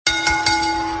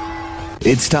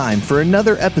It's time for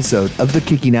another episode of the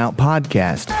Kicking Out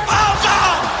Podcast.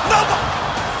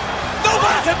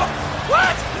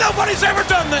 Nobody's ever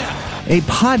done that! A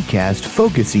podcast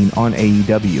focusing on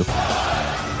AEW.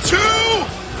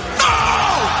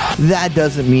 That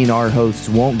doesn't mean our hosts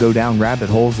won't go down rabbit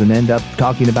holes and end up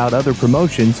talking about other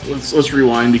promotions. Let's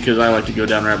rewind because I like to go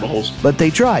down rabbit holes. But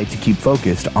they try to keep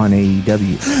focused on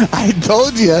AEW. I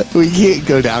told you we can't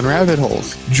go down rabbit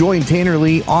holes. Join Tanner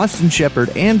Lee, Austin Shepard,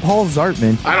 and Paul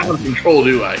Zartman. I don't have control,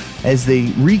 do I? As they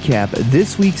recap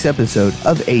this week's episode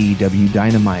of AEW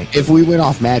Dynamite. If we went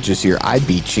off matches here, I'd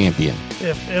be champion.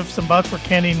 If some butts were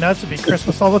candy nuts, it'd be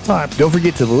Christmas all the time. Don't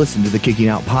forget to listen to the Kicking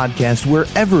Out Podcast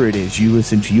wherever it is you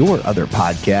listen to your other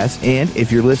podcasts. And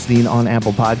if you're listening on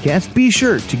Apple Podcasts, be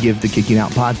sure to give the Kicking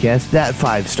Out Podcast that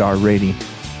 5-star rating.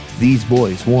 These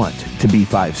boys want to be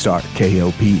 5-star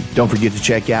KOP. Don't forget to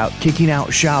check out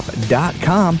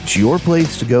KickingOutShop.com. It's your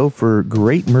place to go for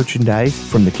great merchandise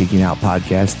from the Kicking Out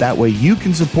Podcast. That way you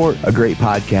can support a great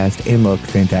podcast and look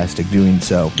fantastic doing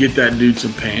so. Get that dude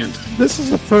some pants. This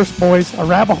is the first, boys, a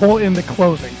rabbit hole in the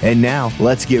closing. And now,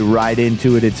 let's get right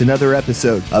into it. It's another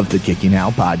episode of the Kicking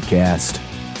Out Podcast.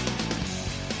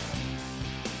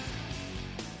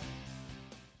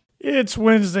 It's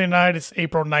Wednesday night. It's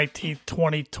April 19th,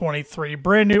 2023.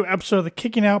 Brand new episode of the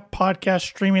Kicking Out Podcast,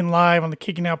 streaming live on the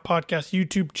Kicking Out Podcast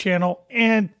YouTube channel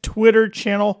and Twitter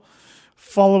channel.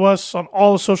 Follow us on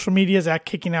all the social medias at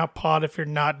Kicking Out Pod if you're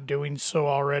not doing so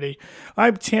already.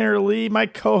 I'm Tanner Lee, my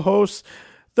co-host,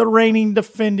 the reigning,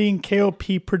 defending KOP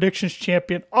Predictions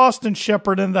Champion, Austin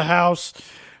Shepard in the house.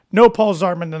 No Paul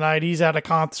Zartman tonight. He's at a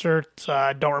concert.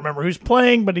 I don't remember who's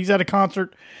playing, but he's at a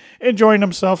concert enjoying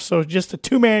himself. So just a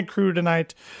two-man crew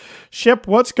tonight. Shep,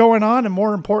 what's going on? And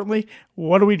more importantly,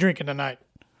 what are we drinking tonight?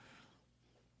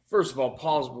 First of all,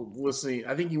 Paul's listening.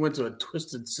 I think he went to a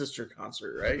Twisted Sister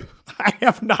concert, right?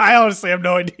 I honestly have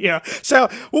no idea. So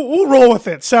we'll roll with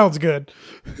it. Sounds good.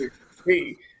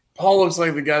 Hey, Paul looks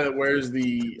like the guy that wears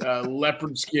the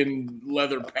leopard skin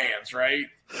leather pants, right?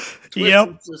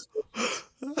 Yep.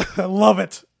 I love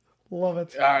it. Love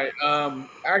it. All right.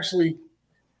 Actually,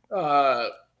 I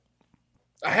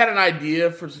had an idea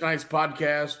for tonight's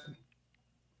podcast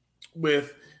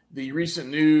with the recent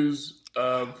news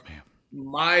of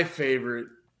my favorite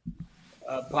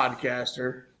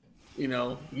podcaster. You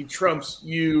know, he trumps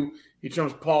you, he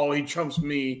trumps Paul, he trumps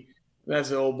me. That's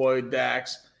the old boy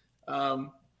Dax. So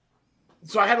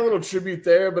I had a little tribute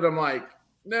there, but I'm like,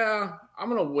 nah, I'm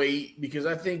going to wait because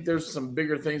I think there's some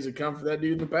bigger things that come for that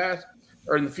dude in the past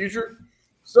or in the future.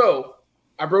 So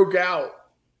I broke out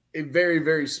a very,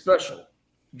 very special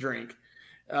drink.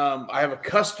 I have a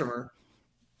customer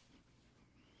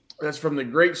that's from the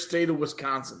great state of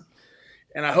Wisconsin.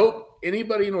 And I hope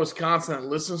anybody in Wisconsin that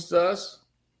listens to us,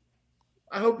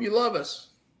 I hope you love us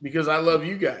because I love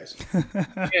you guys.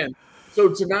 And so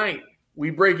tonight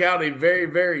we break out a very,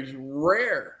 very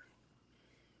rare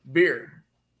beer.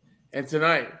 And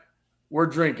tonight, we're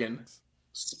drinking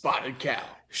Spotted Cow.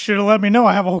 Should have let me know.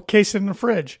 I have a whole case in the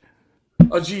fridge.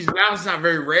 Oh, geez, now it's not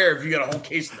very rare if you got a whole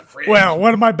case in the fridge. Well,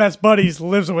 one of my best buddies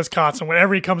lives in Wisconsin.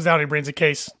 Whenever he comes down, he brings a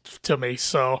case to me.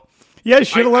 So, yeah, you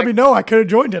should have let me know. I could have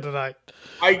joined it tonight.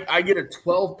 I get a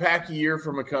 12-pack a year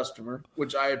from a customer,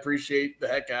 which I appreciate the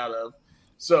heck out of.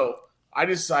 So, I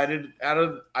decided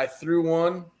I threw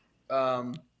one.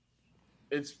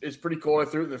 It's pretty cold. I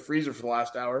threw it in the freezer for the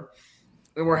last hour.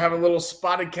 And we're having a little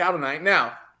Spotted Cow tonight.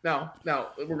 Now,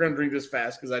 we're going to drink this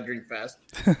fast because I drink fast.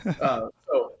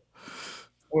 So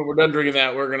when we're done drinking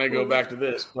that, we're going to go back to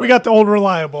this. But, we got the old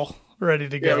reliable ready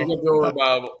to go. Yeah, we got the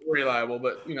old reliable.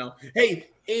 But, you know, hey,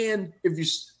 and if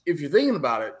you're thinking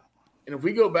about it, and if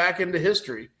we go back into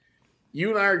history,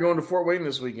 you and I are going to Fort Wayne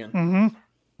this weekend. Mm-hmm.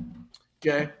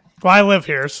 Okay. Well, I live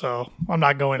here, so I'm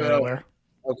not going anywhere.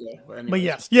 Okay. Well, but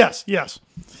yes.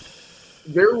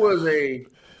 There was a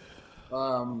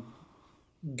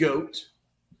goat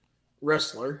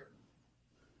wrestler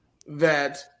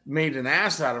that made an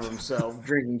ass out of himself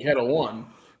drinking Kettle One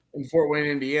in Fort Wayne,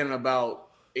 Indiana about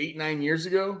 8-9 years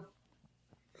ago.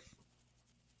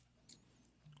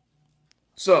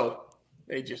 So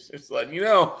it's letting you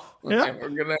know. Yeah.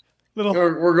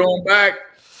 We're going back.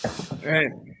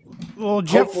 And little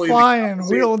jet flying,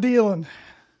 wheel dealing.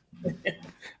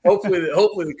 Hopefully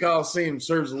the Coliseum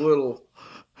serves a little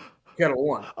Kettle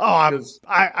One. Oh,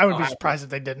 I would be surprised if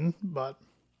they didn't, but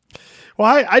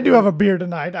well, I do have a beer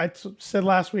tonight. I said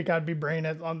last week I'd be bringing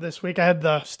it on this week. I had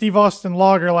the Steve Austin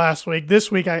Lager last week. This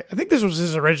week, I think this was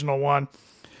his original one.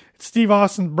 It's Steve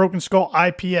Austin Broken Skull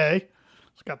IPA.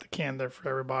 It's got the can there for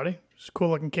everybody. It's a cool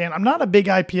looking can. I'm not a big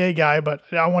IPA guy, but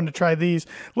I wanted to try these.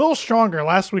 A little stronger.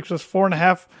 Last week's was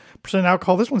 4.5%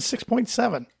 alcohol. This one's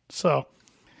 6.7. So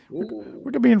we're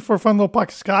going to be in for a fun little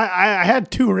pocket. I had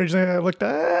 2 originally. I looked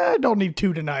at, I don't need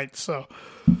 2 tonight. So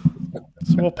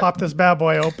we'll pop this bad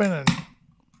boy open. And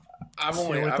I've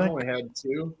only had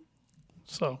 2.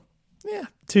 So, yeah,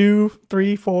 2,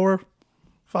 3, 4,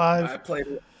 5. I played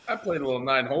a little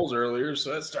 9 holes earlier,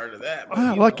 so that started that.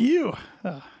 Lucky you.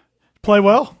 Play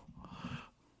well?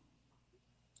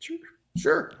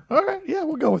 Sure. All right. Yeah,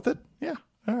 we'll go with it. Yeah.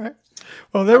 All right.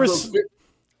 Well, there was.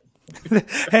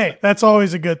 Hey, that's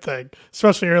always a good thing,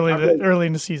 especially early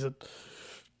in the season.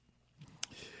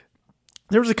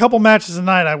 There was a couple matches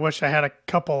tonight. I wish I had a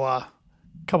couple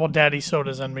daddy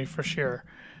sodas in me for sure,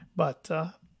 but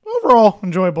overall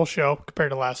enjoyable show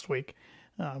compared to last week.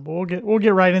 But we'll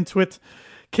get right into it.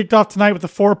 Kicked off tonight with the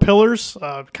 4 pillars.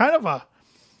 Kind of a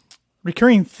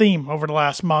recurring theme over the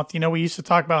last month. We used to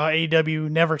talk about how AEW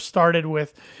never started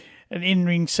with an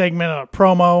in-ring segment, a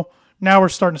promo. Now we're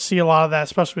starting to see a lot of that,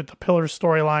 especially with the Pillars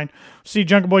storyline. See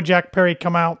Jungle Boy Jack Perry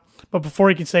come out, but before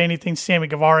he can say anything, Sammy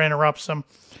Guevara interrupts him.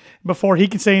 Before he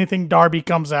can say anything, Darby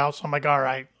comes out. So I'm like, all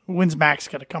right, when's Max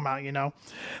going to come out,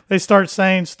 They start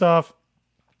saying stuff.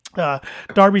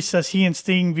 Darby says he and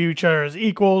Sting view each other as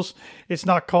equals. It's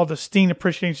not called the Sting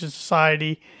Appreciation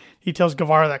Society. He tells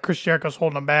Guevara that Chris Jericho's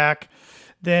holding him back.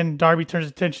 Then Darby turns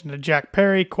attention to Jack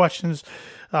Perry, questions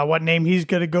what name he's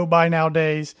going to go by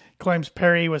nowadays, claims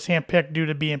Perry was handpicked due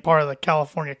to being part of the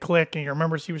California clique, and he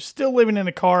remembers he was still living in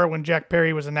a car when Jack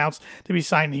Perry was announced to be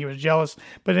signed, and he was jealous,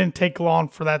 but it didn't take long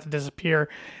for that to disappear,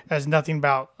 as nothing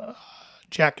about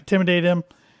Jack intimidated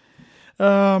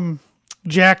him.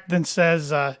 Jack then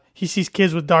says he sees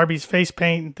kids with Darby's face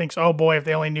paint and thinks, oh boy, if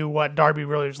they only knew what Darby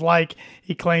really was like.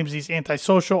 He claims he's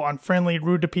antisocial, unfriendly,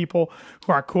 rude to people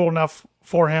who aren't cool enough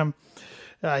for him.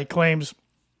 He claims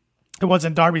it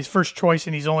wasn't Darby's first choice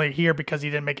and he's only here because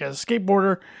he didn't make it as a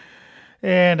skateboarder.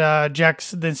 And Jack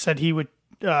then said it would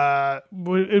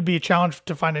be a challenge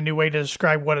to find a new way to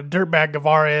describe what a dirtbag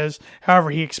Guevara is. However,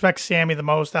 he expects Sammy the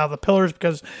most out of the Pillars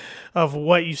because of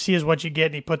what you see is what you get,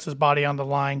 and he puts his body on the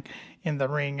line in the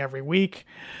ring every week.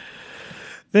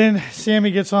 Then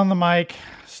Sammy gets on the mic,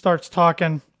 starts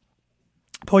talking,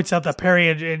 points out that Perry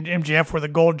and MJF were the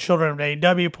golden children of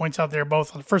AEW, points out they're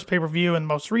both on the first pay-per-view and the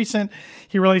most recent.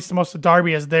 He relates to most of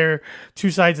Darby as they're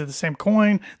 2 sides of the same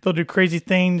coin. They'll do crazy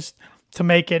things to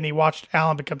make it, and he watched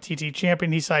Allen become TNT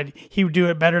champion. He decided he would do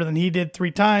it better than he did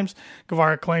 3 times.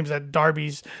 Guevara claims that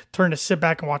Darby's turn to sit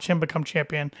back and watch him become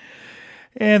champion.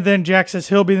 And then Jack says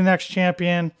he'll be the next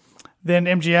champion. Then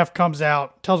MJF comes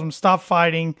out, tells him to stop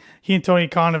fighting. He and Tony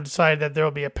Khan have decided that there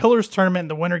will be a Pillars tournament, and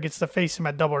the winner gets to face him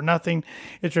at Double or Nothing.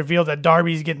 It's revealed that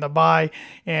Darby's getting the bye,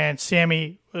 and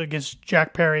Sammy against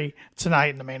Jack Perry tonight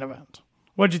in the main event.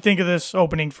 What'd you think of this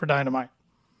opening for Dynamite?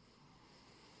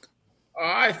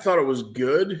 I thought it was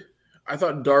good. I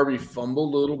thought Darby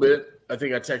fumbled a little bit. I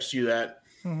think I texted you that.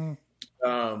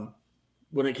 Mm-hmm.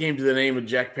 When it came to the name of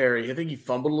Jack Perry, I think he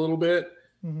fumbled a little bit.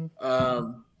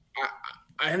 Mm-hmm.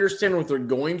 I understand what they're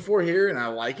going for here, and I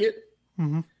like it.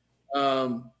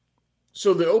 Mm-hmm.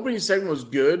 So the opening segment was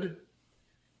good.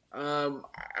 I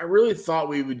really thought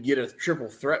we would get a triple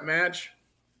threat match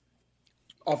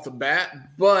off the bat,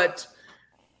 but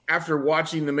after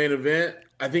watching the main event,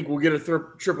 I think we'll get a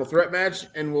triple threat match,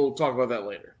 and we'll talk about that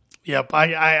later. Yep,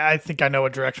 I think I know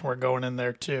what direction we're going in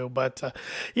there too. But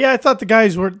I thought the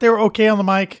guys were okay on the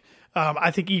mic.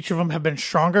 I think each of them have been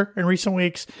stronger in recent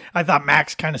weeks. I thought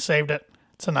Max kind of saved it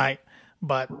tonight,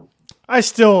 but I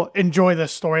still enjoy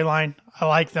this storyline. I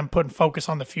like them putting focus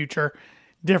on the future,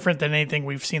 different than anything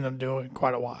we've seen them do in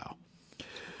quite a while.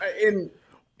 And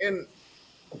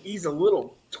he's a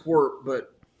little twerp,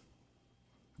 but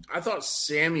I thought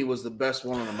Sammy was the best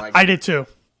one on the mic. I did too.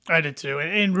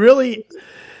 And really,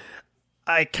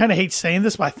 I kind of hate saying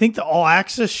this, but I think the All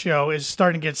Access show is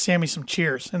starting to get Sammy some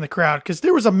cheers in the crowd, because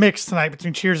there was a mix tonight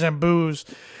between cheers and boos,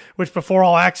 which before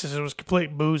All Access, it was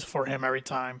complete boos for him every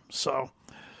time. So,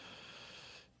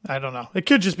 I don't know. It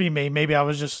could just be me. Maybe I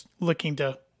was just looking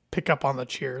to pick up on the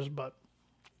cheers, but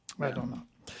I don't know.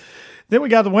 Then we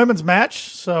got the women's match.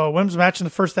 So, women's match in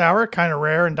the first hour, kind of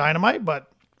rare in Dynamite,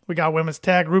 but we got women's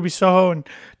tag, Ruby Soho and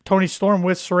Toni Storm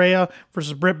with Saraya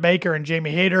versus Britt Baker and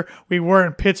Jamie Hayter. We were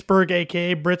in Pittsburgh,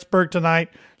 a.k.a. Britsburg tonight,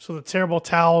 so the terrible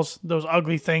towels, those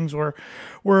ugly things were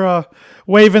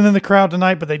waving in the crowd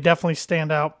tonight, but they definitely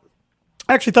stand out.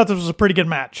 I actually thought this was a pretty good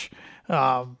match.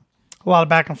 A lot of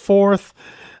back and forth.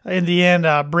 In the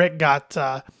end, Britt got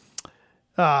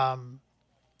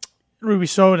Ruby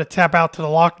Soho to tap out to the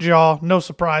lockjaw. No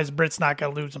surprise, Britt's not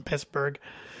going to lose in Pittsburgh.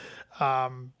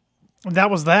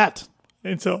 That was that.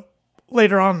 until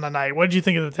later on in the night. What did you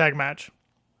think of the tag match?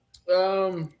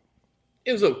 It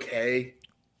was okay.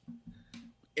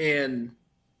 And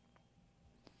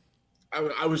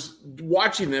I was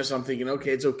watching this. I'm thinking,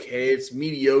 okay, it's okay. It's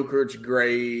mediocre. It's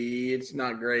great. It's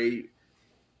not great.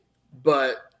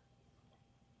 But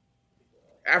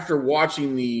after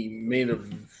watching the main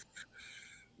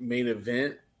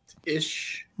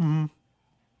event-ish,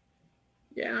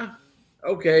 yeah,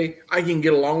 okay, I can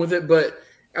get along with it. But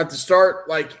at the start,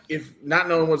 like, if not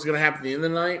knowing what's going to happen at the end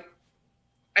of the night,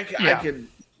 I could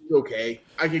okay.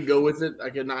 I could go with it. I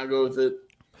could not go with it.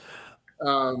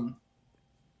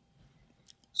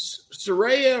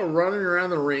 Saraya running around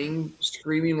the ring,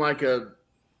 screaming like a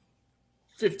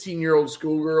 15-year-old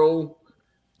schoolgirl,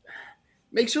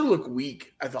 makes her look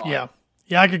weak, I thought. Yeah,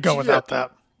 I could go without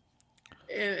that.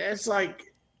 And it's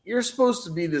like, you're supposed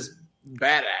to be this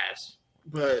badass,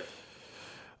 but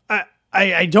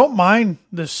I don't mind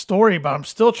the story, but I'm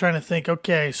still trying to think,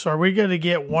 okay, so are we going to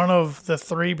get one of the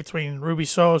three between Ruby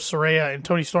Soho, Saraya, and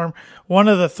Toni Storm, one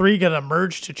of the three going to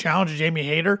merge to challenge Jamie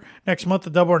Hayter next month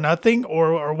at Double or Nothing?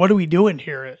 Or what are we doing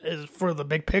here is for the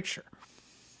big picture?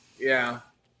 Yeah.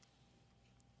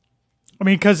 I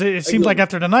mean, because it seems like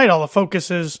after tonight, all the focus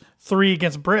is 3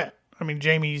 against Britt. I mean,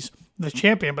 Jamie's the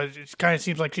champion, but it kind of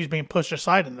seems like she's being pushed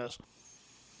aside in this.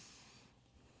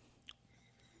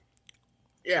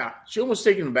 Yeah, she almost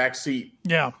taken the back seat.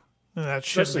 Yeah, and that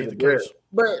should be the Brit. case.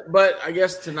 But I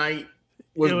guess tonight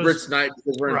was Britt's night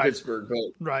because we're in Pittsburgh.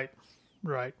 But.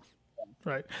 Right.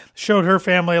 Showed her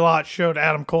family a lot. Showed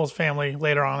Adam Cole's family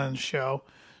later on in the show.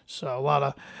 So a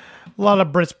lot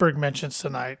of Pittsburgh mentions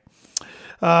tonight.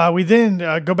 We then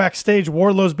go backstage.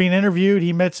 Wardlow's being interviewed. He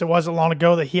admits it wasn't long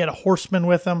ago that he had a horseman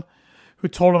with him who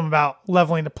told him about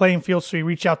leveling the playing field, so he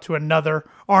reached out to another.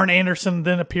 Arn Anderson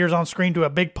then appears on screen to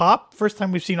a big pop. First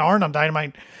time we've seen Arn on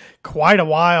Dynamite quite a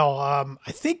while.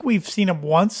 I think we've seen him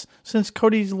once since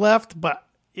Cody's left, but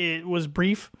it was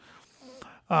brief.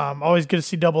 Always good to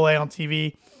see Double A on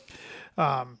TV.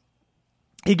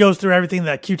 He goes through everything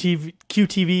that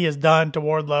QTV has done to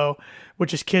Wardlow,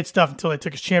 which is kid stuff until they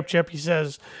took his championship. He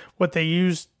says what they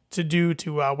used to do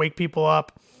to wake people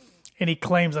up. And he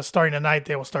claims that starting tonight,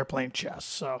 they will start playing chess.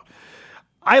 So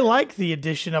I like the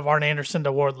addition of Arn Anderson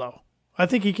to Wardlow. I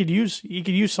think he could use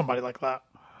somebody like that.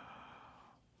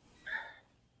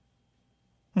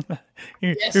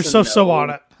 you're so on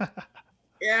it.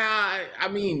 Yeah, I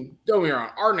mean, don't get me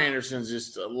wrong. Arn Anderson's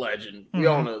just a legend. We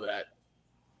all know that.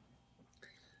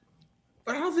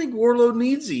 But I don't think Wardlow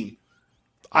needs him.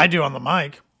 I do on the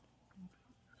mic.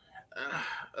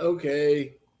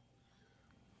 Okay.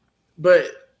 But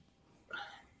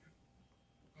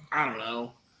I don't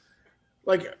know.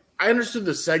 Like, I understood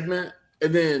the segment,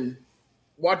 and then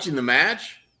watching the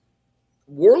match,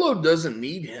 Wardlow doesn't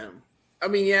need him. I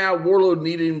mean, yeah, Wardlow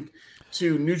needed him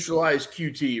to neutralize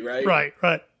QT, right?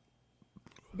 Right.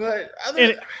 But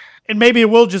and maybe it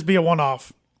will just be a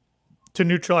one-off to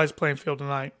neutralize playing field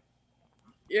tonight.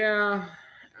 Yeah.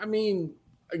 I mean,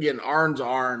 again, Arn's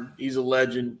Arn. He's a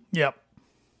legend. Yep.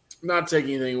 Not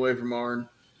taking anything away from Arn.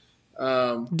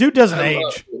 Dude doesn't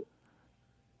age.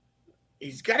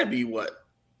 He's got to be,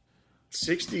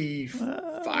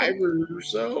 65 or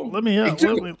so? Let me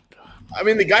I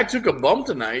mean, the guy took a bump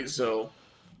tonight, so.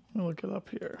 Let me look it up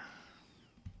here.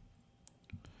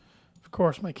 Of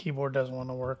course, my keyboard doesn't want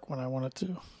to work when I want it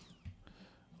to.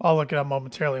 I'll look it up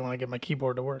momentarily when I get my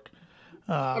keyboard to work.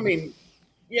 I mean,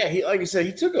 yeah, like I said,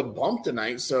 he took a bump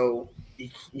tonight, so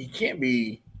he can't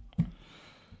be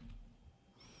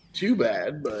too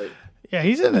bad, but. Yeah,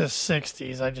 he's in his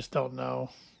 60s. I just don't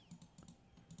know.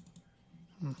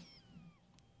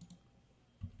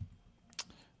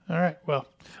 All right. Well,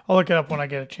 I'll look it up when I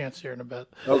get a chance here in a bit.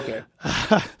 Okay.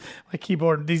 My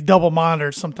keyboard, these double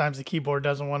monitors, sometimes the keyboard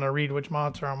doesn't want to read which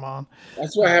monitor I'm on.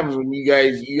 That's what happens when you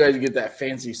guys get that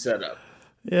fancy setup.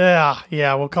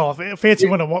 Yeah, we'll call it fancy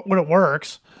when it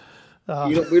works.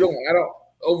 I don't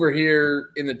over here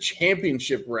in the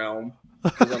championship realm,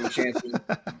 because I'm a champion.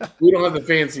 We don't have the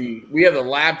fancy. We have the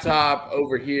laptop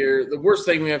over here. The worst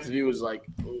thing we have to do is look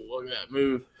at that,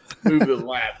 move the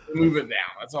lap, move it down.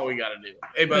 That's all we got to do.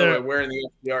 Hey, by the way, wearing the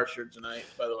FTR shirt tonight.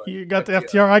 By the way, you got the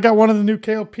FTR. I got one of the new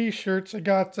KOP shirts. I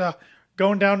got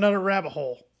going down another rabbit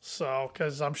hole. So,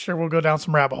 because I'm sure we'll go down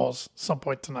some rabbit holes at some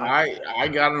point tonight. I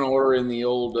got an order in the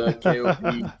old KOP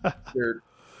shirt.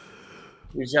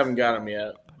 We just haven't got them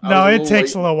yet. No, it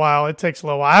takes a little while.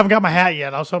 I haven't got my hat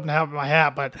yet. I was hoping to have my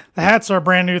hat, but the hats are a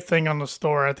brand new thing on the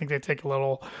store. I think they take a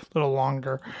little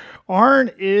longer.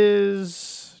 Arn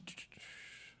is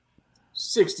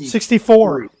 64.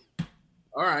 64.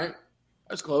 All right.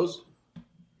 That's close.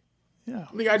 Yeah.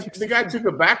 The guy took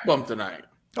a back bump tonight.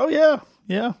 Oh, yeah.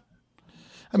 Yeah.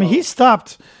 I mean, he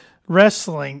stopped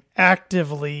wrestling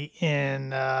actively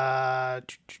in,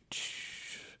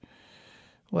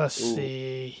 let's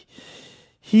see.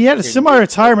 He had a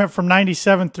semi-retirement from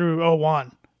 97 through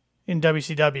 01 in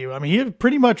WCW. I mean, he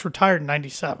pretty much retired in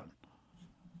 97.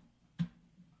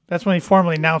 That's when he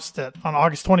formally announced it on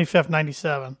August 25th,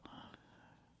 97.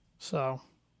 So,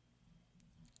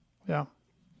 yeah.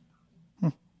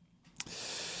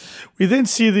 We then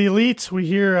see the Elite. We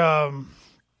hear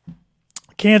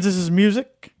Kansas's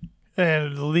music,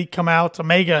 and the Elite come out.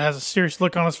 Omega has a serious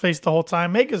look on his face the whole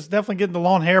time. Omega's definitely getting the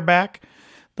long hair back,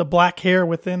 the black hair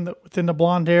within the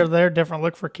blonde hair there. Different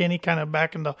look for Kenny, kind of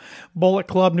back in the Bullet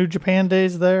Club, New Japan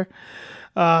days there.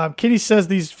 Kenny says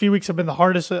these few weeks have been the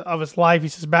hardest of his life. He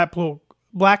says Blackpool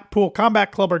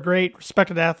Combat Club are great,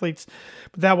 respected athletes,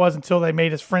 but that was until they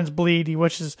made his friends bleed. He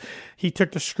wishes he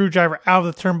took the screwdriver out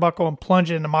of the turnbuckle and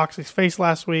plunged it into Moxley's face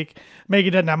last week.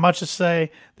 Meggy doesn't have much to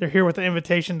say. They're here with the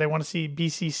invitation. They want to see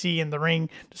BCC in the ring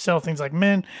to settle things like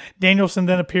men. Danielson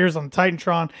then appears on the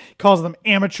Titantron, calls them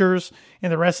amateurs,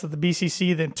 and the rest of the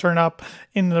BCC then turn up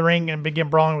in the ring and begin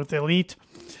brawling with the Elite.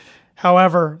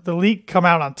 However, the Elite come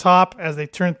out on top as they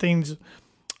turn things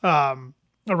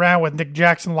around with Nick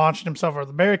Jackson launching himself over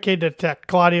the barricade to attack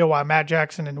Claudio while Matt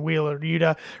Jackson and Wheeler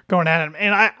Yuta going at him.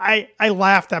 And I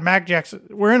laughed at Matt Jackson.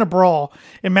 We're in a brawl,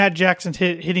 and Matt Jackson's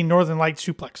hitting Northern Light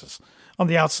suplexes on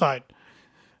the outside.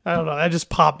 I don't know. That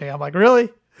just popped me. I'm like, really?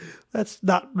 That's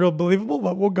not real believable,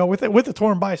 but we'll go with it with the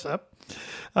torn bicep.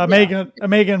 Omega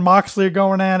and Moxley are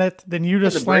going at it. Then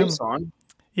Yuta slams on.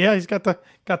 Yeah, he's got the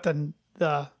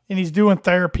and he's doing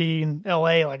therapy in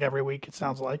L.A. like every week, it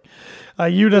sounds like.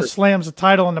 Yuta slams the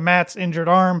title into Matt's injured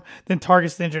arm, then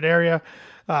targets the injured area.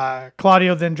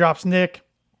 Claudio then drops Nick.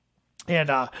 And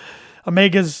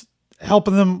Omega's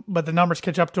helping them, but the numbers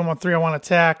catch up to him on 3-on-1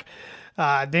 attack.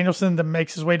 Danielson then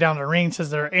makes his way down the ring, says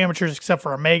they're amateurs except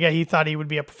for Omega. He thought he would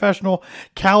be a professional.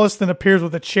 Callis then appears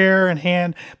with a chair in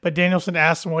hand, but Danielson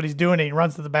asks him what he's doing, and he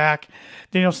runs to the back.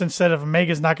 Danielson said if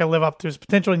Omega's not going to live up to his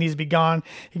potential, he needs to be gone.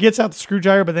 He gets out the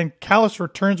screwdriver, but then Callis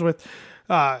returns with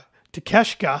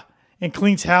Takeshita and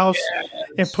cleans house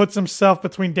and puts himself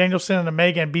between Danielson and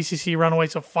Omega and BCC runaway.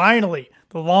 So finally,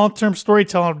 the long-term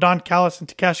storytelling of Don Callis and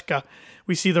Takeshita,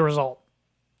 we see the result.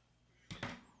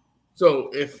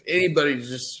 So if anybody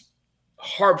just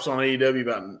harps on AEW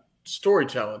about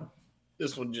storytelling,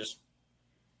 this one just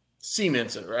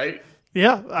cements it, right?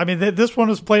 Yeah, I mean, this one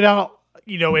was played out,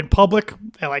 in public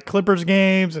at like Clippers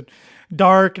games and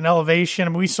Dark and Elevation.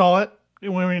 I mean, we saw it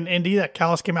when we were in Indy that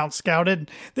Callis came out and scouted. And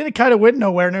then it kind of went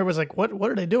nowhere, and everybody was like, what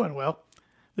are they doing? Well,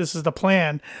 this is the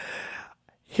plan.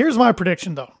 Here's my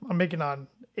prediction, though. I'm making on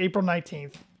April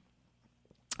 19th.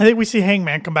 I think we see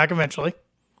Hangman come back eventually.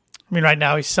 I mean, right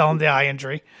now he's selling the eye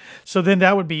injury. So then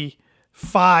that would be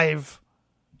 5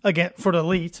 again for the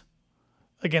Elite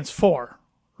against 4,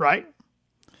 right?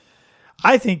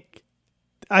 I think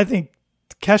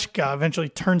Takeshita eventually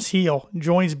turns heel,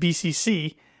 joins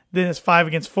BCC, then it's 5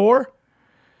 against 4.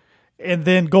 And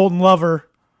then Golden Lover,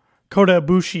 Kota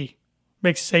Ibushi,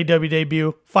 makes his AEW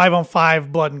debut,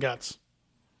 5-on-5, blood and guts.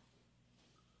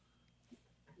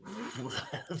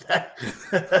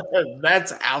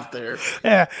 That's out there.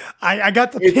 Yeah, I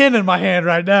got the pin in my hand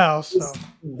right now. So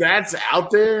that's out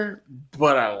there,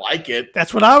 but I like it.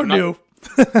 That's what I would do.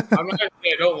 I'm not going to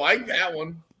say I don't like that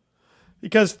one.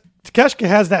 Because Takeshita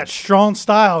has that strong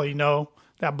style,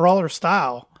 that brawler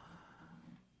style.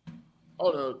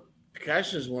 Oh, no.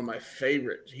 Takeshita is one of my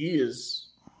favorites.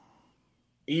 He's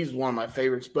one of my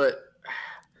favorites, but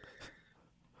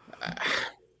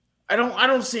I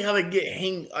don't see how they get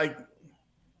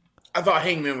I thought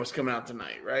Hangman was coming out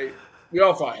tonight, right? We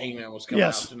all thought Hangman was coming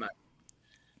out tonight.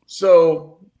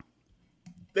 So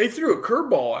they threw a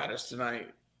curveball at us tonight,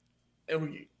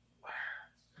 and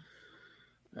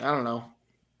I don't know.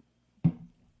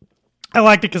 I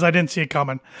liked it because I didn't see it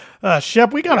coming.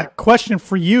 Shep, we got a question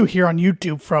for you here on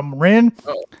YouTube from Ren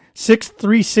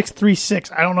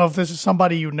 63636. I don't know if this is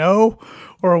somebody you know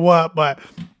or what, but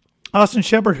Austin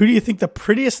Shepard, who do you think the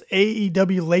prettiest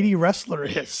AEW lady wrestler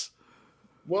is?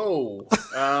 Whoa.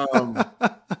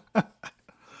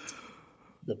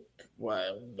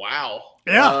 Wow.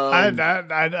 Yeah,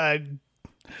 I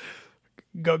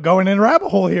going in a rabbit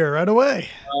hole here right away.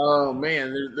 Oh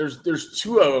man, there's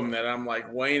 2 of them that I'm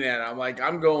like weighing at.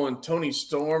 I'm going Tony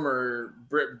Storm or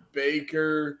Britt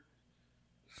Baker.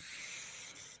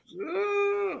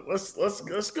 Let's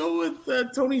go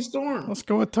with Tony Storm. Let's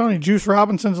go with Tony. Juice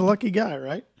Robinson's a lucky guy,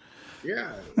 right?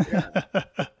 Yeah.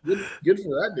 Good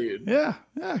for that dude. Yeah.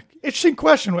 Interesting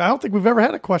question. I don't think we've ever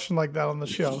had a question like that on the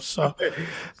show. So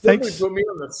Somebody put me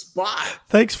on the spot.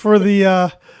 Thanks for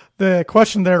the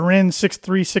question there,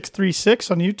 Rin63636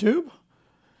 on YouTube.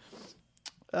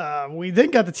 We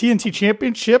then got the TNT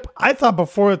Championship. I thought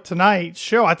before tonight's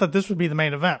show, I thought this would be the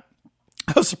main event.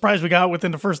 I was surprised we got it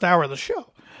within the first hour of the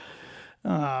show.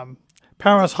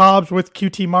 Powerhouse Hobbs with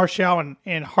QT Marshall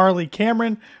and Harley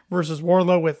Cameron versus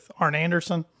Wardlow with Arn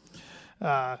Anderson.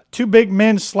 Two big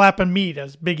men slapping meat,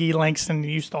 as Big E Langston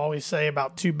used to always say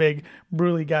about two big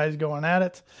burly guys going at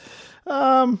it.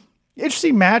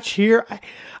 Interesting match here.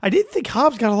 I didn't think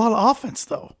Hobbs got a lot of offense,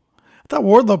 though. I thought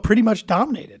Wardlow pretty much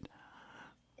dominated.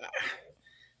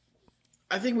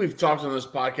 I think we've talked on this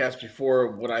podcast before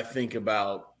what I think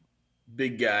about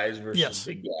big guys versus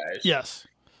big guys. Yes.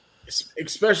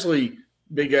 Especially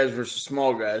big guys versus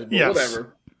small guys, but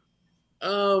whatever.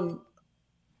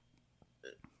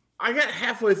 I got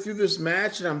halfway through this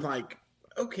match and I'm like,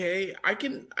 okay, I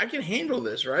can handle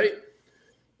this, right?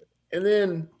 And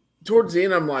then towards the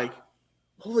end, I'm like,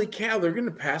 holy cow, they're going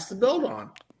to pass the belt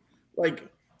on. Like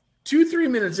 2-3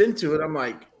 minutes into it, I'm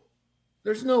like,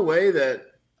 there's no way that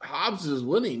Hobbs is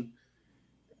winning.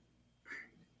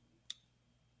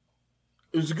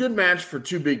 It was a good match for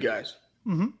two big guys.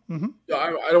 Mm-hmm. Mm-hmm.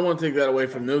 I don't want to take that away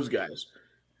from those guys.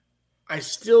 I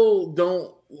still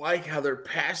don't like how they're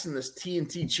passing this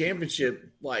TNT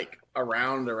championship like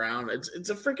around. It's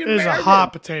a freaking. It is a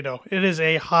hot potato. It is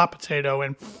a hot potato.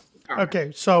 And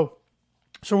okay, so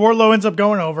Wardlow ends up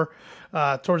going over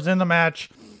towards the end of the match.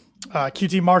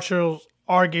 QT Marshall's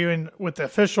arguing with the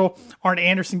official. Arn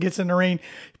Anderson gets in the ring.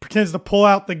 He pretends to pull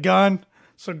out the gun.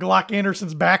 So Glock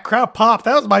Anderson's back. Crowd pop.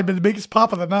 That might have been the biggest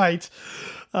pop of the night,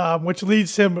 which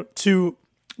leads him to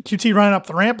QT running up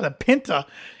the ramp. And then Penta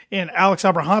and Alex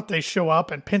Abrahante show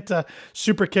up, and Penta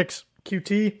super kicks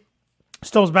QT.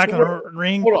 Still back in the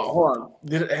ring. Hold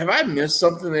on. Have I missed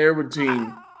something there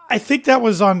between? I think that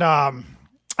was on.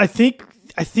 I think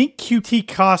QT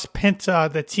cost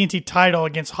Penta the TNT title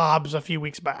against Hobbs a few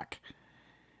weeks back.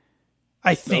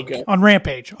 I think on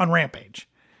Rampage,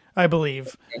 I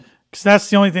believe, because that's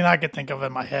the only thing I could think of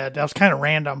in my head. That was kind of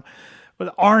random.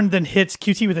 But Arn then hits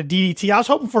QT with a DDT. I was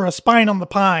hoping for a spine on the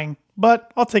pine,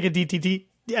 but I'll take a DDT.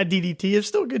 It's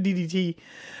still a good DDT.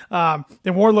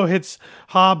 Then Wardlow hits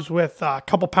Hobbs with a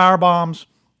couple power bombs.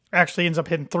 Actually ends up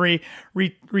hitting 3.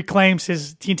 Reclaims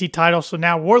his TNT title. So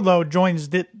now Wardlow joins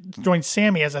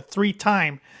Sammy as a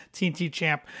 3-time TNT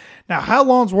champ. Now, how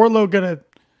long is Wardlow going to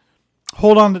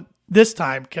hold on to this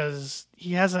time? Because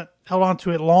he hasn't held on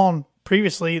to it long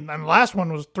previously. And the last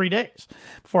one was 3 days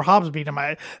before Hobbs beat him.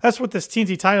 That's what this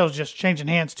TNT title is, just changing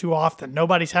hands too often.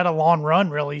 Nobody's had a long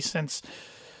run really since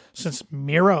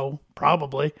Miro,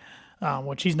 probably,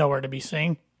 which he's nowhere to be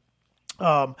seen.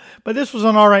 But this was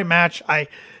an all right match. I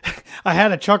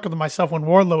had a chuckle to myself when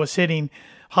Wardlow was hitting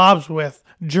Hobbs with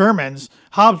Germans.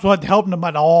 Hobbs wasn't helping him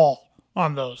at all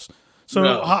on those. So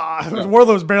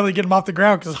Wardlow was barely getting him off the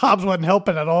ground because Hobbs wasn't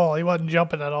helping at all. He wasn't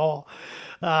jumping at all.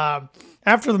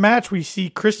 After the match, we see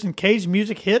Christian Cage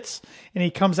music hits, and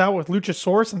he comes out with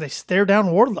Luchasaurus, and they stare down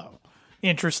Wardlow.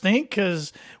 Interesting,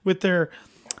 because with their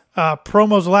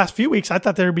promos the last few weeks, I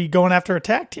thought they'd be going after a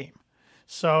tag team.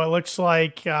 So it looks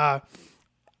like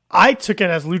I took it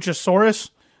as Luchasaurus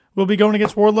will be going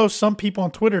against Wardlow. Some people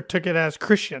on Twitter took it as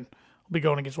Christian will be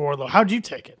going against Wardlow. How'd you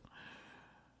take it?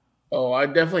 Oh, I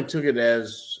definitely took it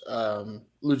as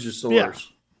Luchasaurus.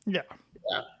 Yeah.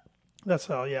 That's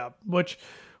how. Yeah, which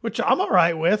I'm all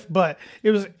right with, but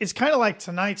it's kind of like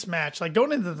tonight's match. Like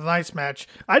going into tonight's match,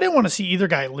 I didn't want to see either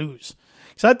guy lose.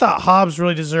 So I thought Hobbs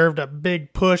really deserved a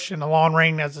big push in the long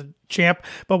reign as a champ,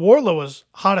 but Wardlow was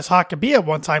hot as hot could be at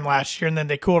one time last year, and then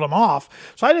they cooled him off.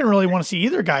 So I didn't really want to see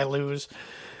either guy lose.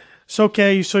 So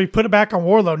okay, so you put it back on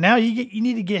Wardlow. Now you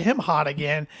need to get him hot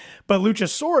again. But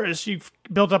Luchasaurus, you've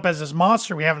built up as this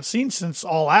monster we haven't seen since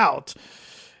All Out.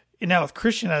 And now with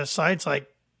Christian at his side, it's like,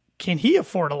 can he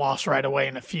afford a loss right away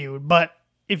in a feud? But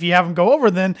if you have him go over,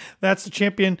 then that's the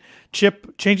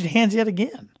championship changing hands yet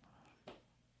again.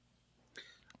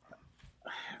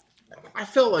 I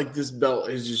felt like this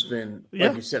belt has just been,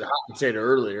 like you said, hot potato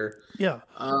earlier. Yeah.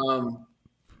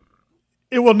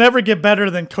 It will never get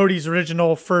better than Cody's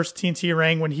original first TNT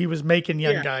reign when he was making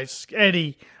young guys.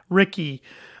 Eddie, Ricky,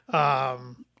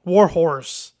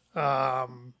 Warhorse,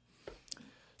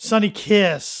 Sonny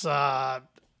Kiss. I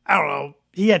don't know.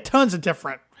 He had tons of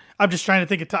different. I'm just trying to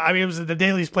think of time. I mean, it was the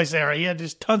Daily's Place era. He had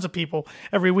just tons of people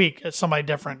every week, somebody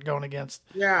different going against.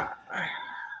 Yeah.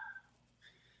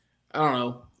 I don't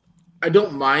know. I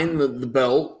don't mind the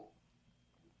belt.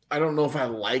 I don't know if I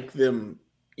like them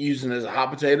using it as a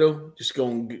hot potato, just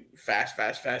going fast.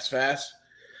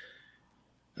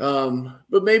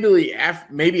 But maybe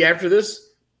after this,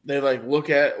 they like look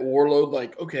at Wardlow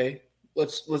like, okay,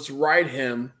 let's ride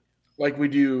him like we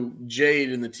do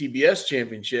Jade in the TBS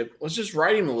championship. Let's just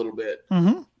ride him a little bit.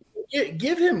 Mm-hmm.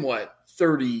 Give him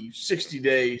 30, 60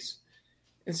 days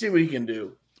and see what he can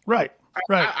do. Right.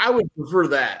 I would prefer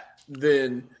that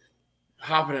than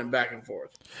hopping it back and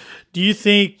forth. Do you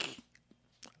think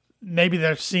maybe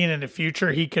they're seeing in the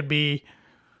future he could be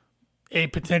a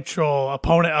potential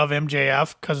opponent of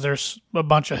MJF because there's a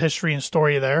bunch of history and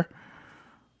story there?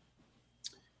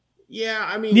 Yeah,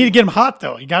 I mean, you need to get him hot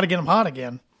though. You got to get him hot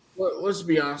again. Let's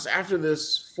be honest. After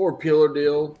this 4-pillar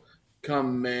deal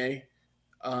come May,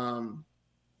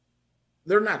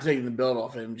 they're not taking the belt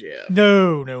off MJF.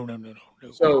 No.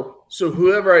 So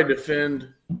whoever I defend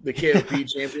the KOP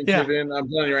championship in, I'm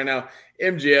telling you right now,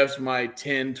 MJF's my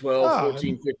 10, 12,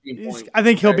 14, 15 point. I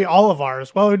think he'll be all of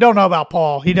ours. Well, we don't know about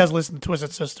Paul. He does listen to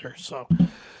Twisted Sister, so.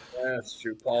 That's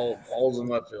true. Paul's in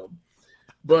left field.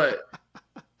 But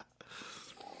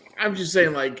I'm just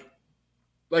saying, like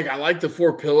I like the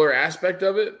 4-pillar aspect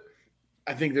of it.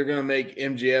 I think they're going to make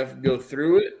MJF go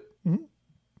through it,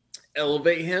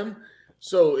 elevate him.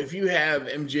 So if you have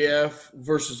MJF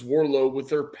versus Wardlow with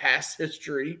their past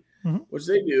history, which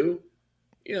they do,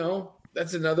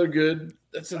 that's another good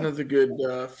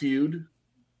feud.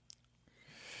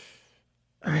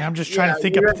 I mean, I'm just trying to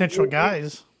think of potential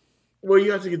guys. Well,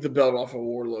 you have to get the belt off of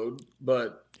Wardlow,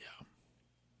 but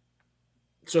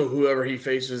so whoever he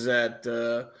faces at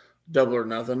Double or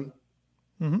Nothing,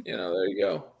 there you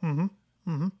go.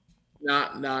 Mm-hmm.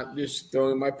 Not just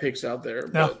throwing my picks out there.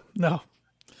 No.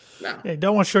 Hey,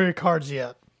 don't want to show your cards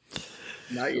yet.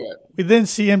 Not yet. We then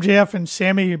see MJF and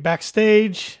Sammy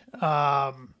backstage.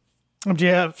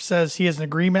 MJF says he has an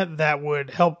agreement that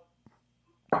would help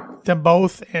them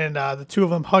both, and the two of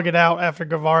them hug it out after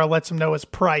Guevara lets him know his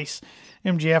price.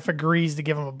 MJF agrees to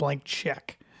give him a blank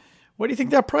check. What do you think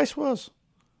that price was?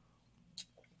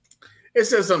 It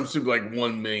says something stupid like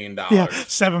 $1 million. Yeah,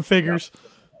 7 figures.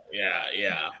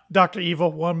 Yeah. Dr.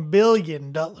 Evil, $1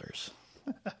 billion.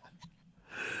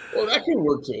 Well, that can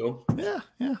work too.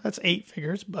 Yeah, that's 8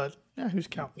 figures, but who's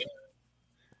counting?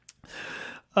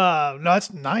 No,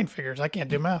 that's 9 figures. I can't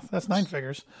do math. That's 9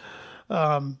 figures.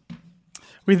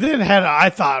 We then had, I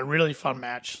thought, a really fun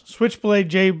match. Switchblade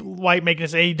Jay White making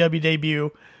his AEW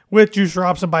debut with Juice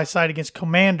Robinson by side against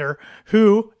Commander,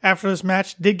 who, after this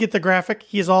match, did get the graphic.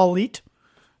 He is all elite.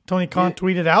 Tony Khan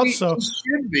tweeted out. He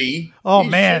should be. Oh,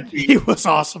 man. He was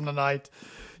awesome tonight.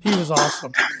 He was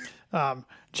awesome.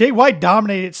 Jay White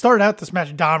dominated. Started out this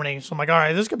match dominating. So I'm like, all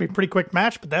right, this is going to be a pretty quick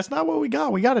match, but that's not what we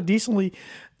got. We got a decently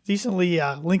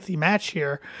lengthy match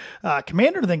here.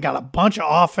 Commander then got a bunch of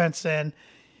offense in.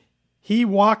 He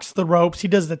walks the ropes. He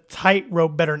does the tight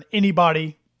rope better than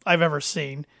anybody I've ever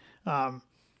seen.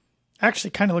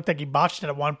 Actually, kind of looked like he botched it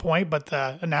at one point, but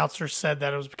the announcer said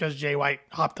that it was because Jay White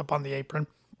hopped up on the apron.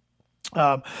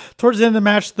 Towards the end of the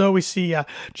match, though, we see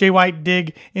Jay White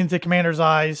dig into Commander's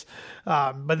eyes,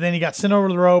 but then he got sent over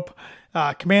the rope.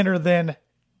 Commander then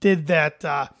did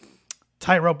that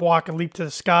tightrope walk and leap to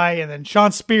the sky, and then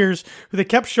Sean Spears, who they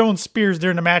kept showing Spears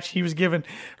during the match, he was given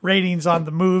ratings on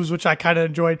the moves, which I kind of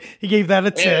enjoyed. He gave that a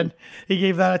 10.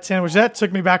 Which that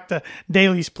took me back to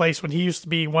Daly's place when he used to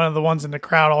be one of the ones in the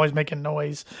crowd always making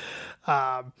noise.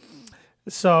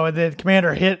 So then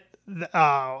Commander hit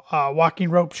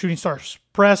walking rope shooting star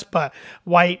press, but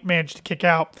White managed to kick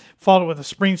out, followed with a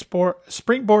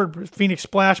springboard Phoenix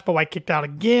splash, but White kicked out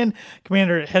again.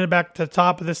 Commander headed back to the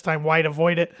top, but this time White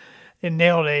avoided and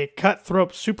nailed a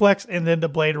cutthroat suplex and then the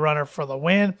Blade Runner for the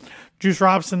win. Juice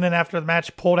Robinson then, after the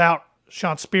match, pulled out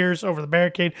Sean Spears over the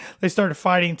barricade. They started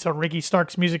fighting until Ricky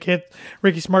Starks' music hit.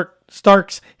 Ricky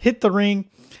Starks hit the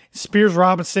ring. Spears,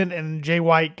 Robinson, and Jay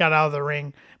White got out of the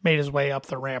ring, made his way up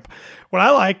the ramp. What I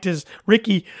liked is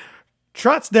Ricky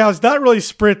trots down. He's not really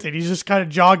sprinting. He's just kind of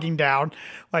jogging down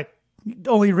like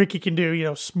only Ricky can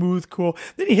do, smooth, cool.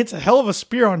 Then he hits a hell of a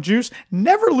spear on Juice,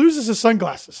 never loses his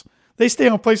sunglasses. They stay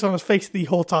on place on his face the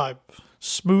whole time.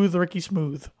 Smooth, Ricky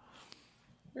Smooth.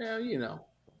 Yeah,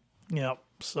 Yep.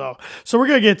 So we're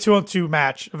going to get a 2-on-2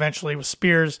 match eventually with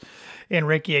Spears and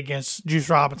Ricky against Juice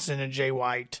Robinson and Jay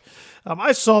White.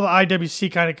 I saw the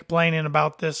IWC kind of complaining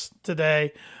about this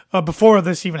today, before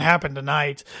this even happened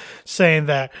tonight, saying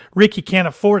that Ricky can't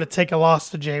afford to take a loss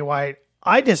to Jay White.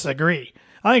 I disagree.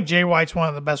 I think Jay White's one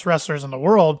of the best wrestlers in the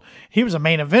world. He was a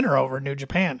main eventer over in New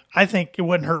Japan. I think it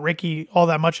wouldn't hurt Ricky all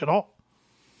that much at all.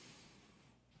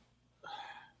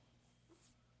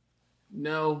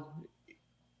 No.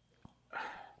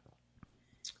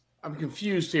 I'm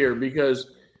confused here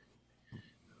because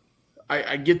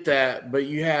I get that, but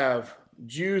you have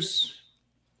Juice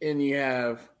and you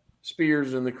have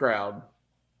Spears in the crowd.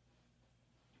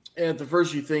 And at the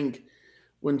first you think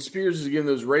when Spears is getting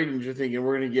those ratings, you're thinking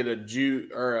we're going to get a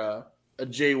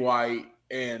Jay White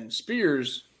and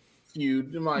Spears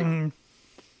feud. I'm like,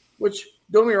 which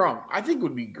don't get me wrong, I think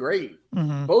would be great.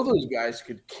 Both those guys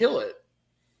could kill it,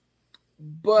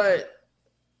 but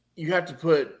you have to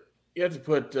put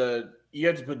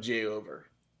Jay over.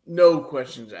 No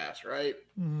questions asked, right?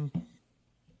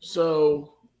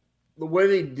 So the way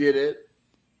they did it,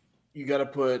 you got to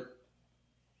put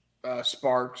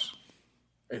Sparks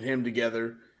and him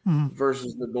together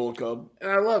versus the Bullet Club,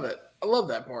 and I love it. I love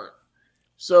that part.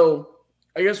 So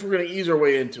I guess we're going to ease our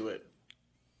way into it.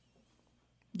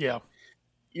 Yeah,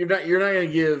 you're not going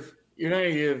to give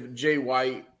Jay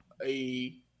White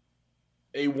a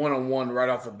one-on-one right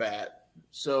off the bat.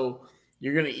 So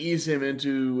you're going to ease him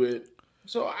into it.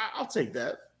 So I'll take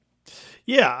that.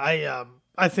 Yeah,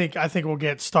 I think we'll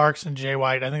get Starks and Jay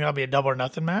White. I think that'll be a double or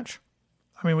nothing match.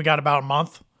 I mean, we got about a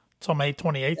month until May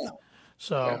 28th. Yeah.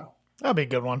 So that'll be a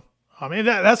good one. I mean,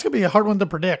 that's going to be a hard one to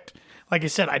predict. Like I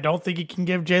said, I don't think he can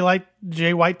give Jay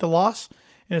White the loss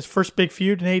in his first big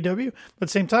feud in AEW. But at the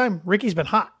same time, Ricky's been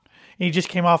hot. And he just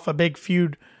came off a big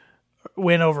feud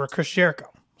win over Chris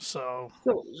Jericho. So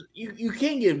you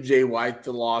can't give Jay White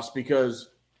the loss because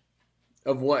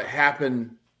of what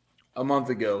happened a month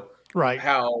ago. Right.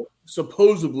 How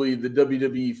supposedly the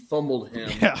WWE fumbled him.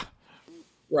 Yeah.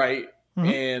 Right.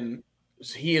 And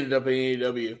he ended up in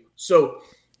AEW. So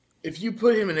if you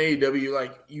put him in AEW,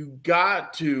 like you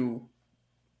got to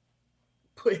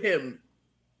put him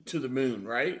to the moon,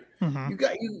 right?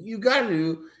 You got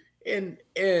to, and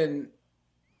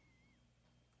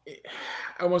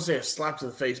I won't say a slap to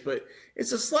the face, but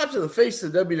it's a slap to the face to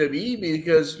the WWE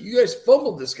because you guys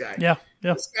fumbled this guy. Yeah.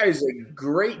 This guy is a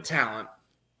great talent.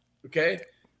 Okay.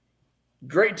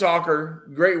 Great talker,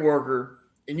 great worker,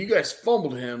 and you guys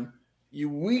fumbled him.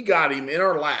 We got him in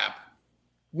our lap.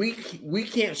 We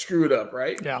can't screw it up,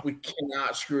 right? Yeah. We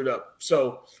cannot screw it up.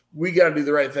 So we got to do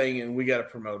the right thing, and we got to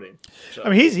promote him. So. I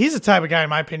mean, he's the type of guy, in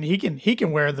my opinion, he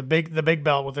can wear the big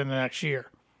belt within the next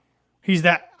year. He's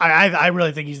that. I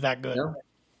really think he's that good.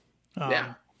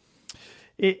 Yeah.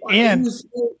 And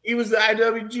he was the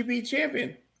IWGP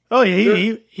champion. Oh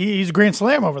yeah, he's a Grand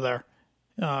Slam over there.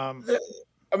 I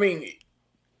mean,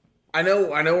 I know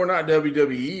we're not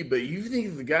WWE, but you think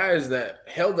of the guys that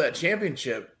held that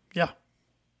championship. Yeah.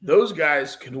 Those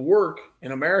guys could work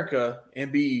in America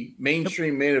and be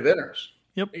mainstream main eventers.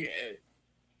 Yep.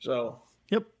 So.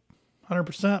 Yep.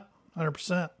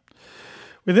 100%.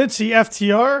 We then see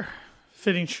FTR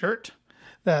fitting shirt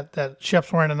that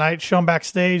Shep's wearing tonight, shown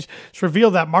backstage. It's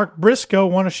revealed that Mark Briscoe,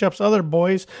 one of Shep's other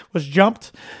boys, was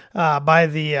jumped by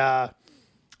the.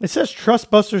 It says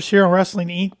Trustbusters here on Wrestling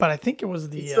Inc., but I think it was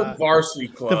the Varsity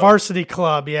Club. The Varsity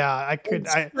Club, yeah.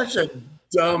 Such a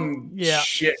dumb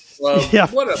shit club. Yeah.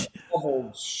 What a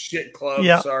awful shit club.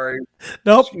 Yeah. Sorry.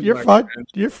 Nope, Excuse you're my fine. friend.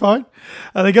 You're fine.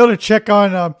 They go to check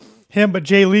on him, but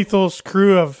Jay Lethal's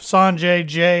crew of Sanjay,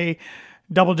 Jay,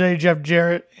 Double J, Jeff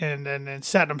Jarrett, and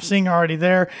Satnam Singh are already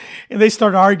there. And they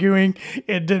start arguing,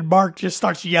 and then Mark just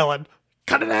starts yelling,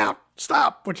 "Cut it out!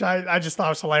 Stop!" Which I just thought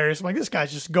was hilarious. I'm like, this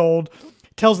guy's just gold.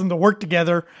 Tells them to work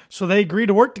together, so they agree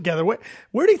to work together.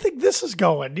 Where do you think this is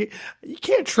going? You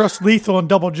can't trust Lethal and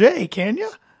Double J, can you?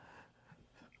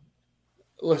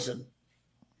 Listen,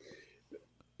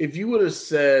 if you would have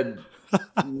said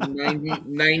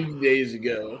 90 days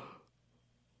ago,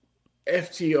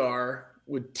 FTR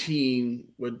would team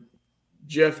with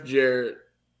Jeff Jarrett.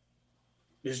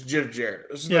 It's Jeff Jarrett.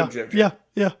 This is no Jeff Jarrett.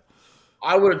 Yeah.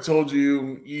 I would have told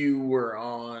you were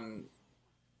on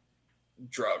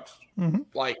drugs.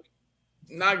 Like,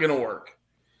 not gonna work.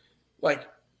 Like,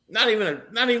 not even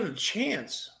a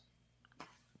chance.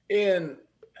 And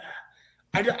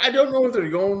I don't know where they're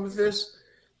going with this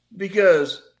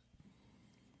because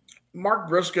Mark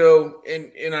Briscoe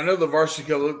and I know the Varsity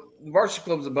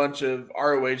Club's a bunch of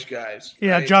ROH guys.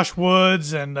 Yeah, right? Josh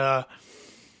Woods and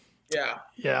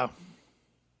yeah.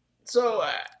 So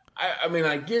I mean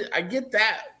I get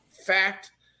that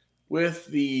fact with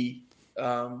the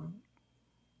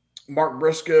Mark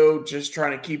Briscoe just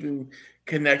trying to keep him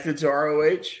connected to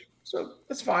ROH. So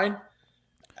that's fine.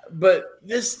 But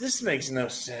this makes no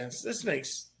sense.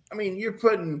 You're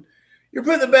putting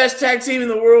the best tag team in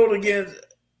the world against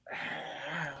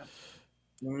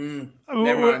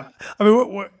never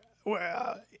mind.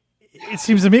 It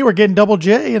seems to me we're getting Double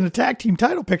J in the tag team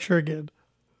title picture again.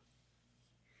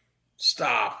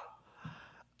 Stop.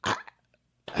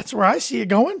 That's where I see it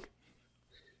going.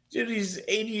 Dude, he's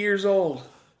 80 years old.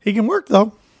 He can work,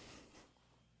 though.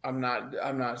 I'm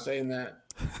not saying that.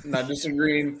 I'm not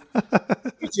disagreeing.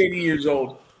 He's 80 years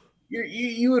old.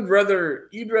 You'd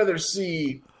rather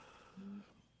see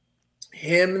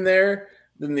him there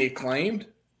than the Acclaimed?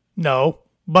 No,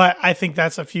 but I think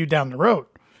that's a few down the road.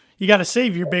 You got to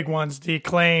save your big ones, the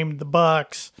Acclaimed, the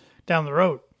Bucks, down the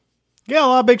road. Yeah, a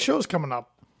lot of big shows coming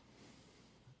up.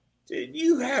 Dude,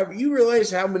 you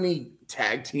realize how many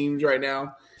tag teams right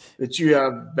now that you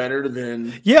have better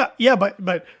than? Yeah,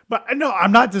 but no,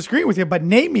 I'm not disagreeing with you. But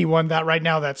name me one that right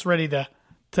now that's ready to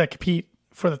compete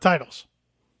for the titles.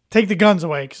 Take the guns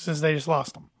away since they just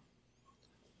lost them.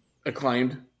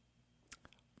 Acclaimed.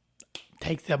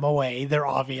 Take them away. They're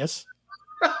obvious.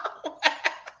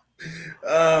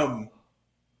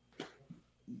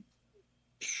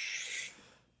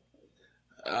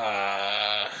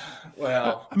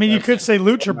 Well, I mean, you could say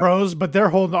Lucha Bros, but they're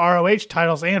holding the ROH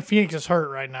titles, and Phoenix is hurt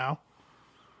right now.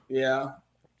 Yeah.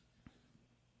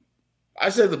 I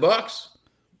said the Bucks.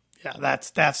 Yeah,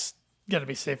 that's gonna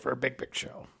be safe for a big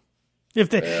show. If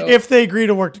they agree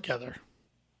to work together.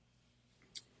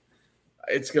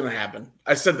 It's gonna happen.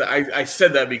 I said that. I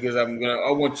said that because I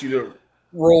want you to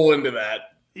roll into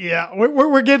that. Yeah,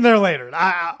 we're getting there later.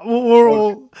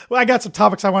 I got some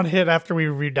topics I want to hit after we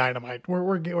review Dynamite.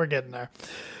 We're getting there.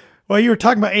 Well, you were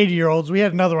talking about 80-year-olds. We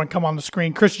had another one come on the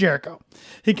screen. Chris Jericho.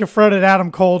 He confronted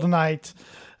Adam Cole tonight.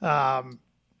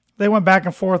 They went back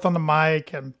and forth on the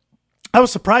mic, and I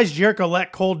was surprised Jericho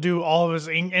let Cole do all of his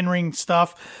in-ring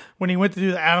stuff. When he went to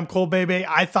do the Adam Cole baby,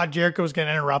 I thought Jericho was going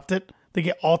to interrupt it. They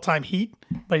get all-time heat,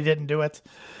 but he didn't do it.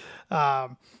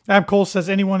 Adam Cole says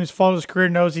anyone who's followed his career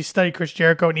knows he studied Chris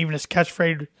Jericho, and even his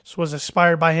catchphrase was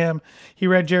inspired by him. He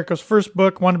read Jericho's first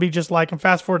book, wanted to be just like him.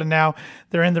 Fast forward to now,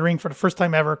 they're in the ring for the first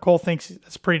time ever. Cole thinks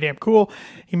that's pretty damn cool.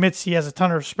 He admits he has a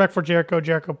ton of respect for Jericho.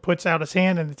 Jericho puts out his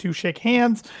hand, and the two shake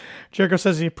hands. Jericho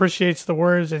says he appreciates the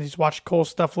words, and he's watched Cole's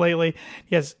stuff lately.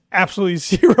 He has absolutely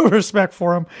zero respect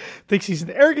for him. Thinks he's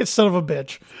an arrogant son of a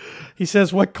bitch. He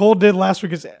says what Cole did last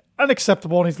week is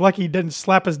unacceptable, and he's lucky he didn't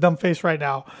slap his dumb face right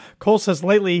now. Cole says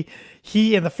lately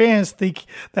he and the fans think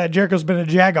that Jericho's been a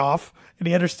jagoff, and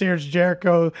he understands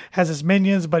Jericho has his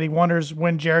minions, but he wonders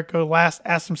when Jericho last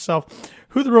asked himself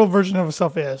who the real version of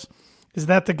himself is. Is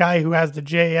that the guy who has the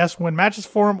JAS win matches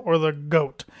for him, or the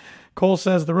GOAT? Cole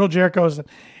says the real Jericho is an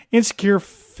insecure,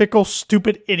 fickle,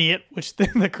 stupid idiot, which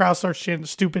then the crowd starts chanting,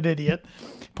 stupid idiot.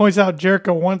 Points out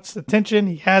Jericho wants attention.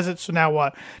 He has it, so now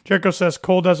what? Jericho says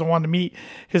Cole doesn't want to meet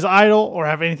his idol or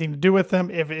have anything to do with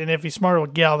him. If he's smart, he'll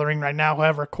get out of the ring right now.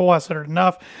 However, Cole has heard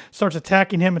enough, starts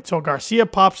attacking him until Garcia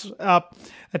pops up,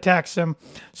 attacks him.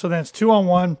 So then it's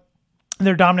 2-on-1.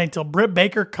 They're dominating until Britt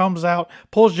Baker comes out,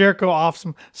 pulls Jericho off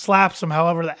him, slaps him.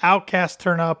 However, the Outcasts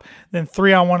turn up. Then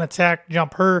 3-on-1 attack,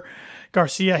 jump her.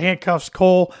 Garcia handcuffs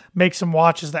Cole, makes him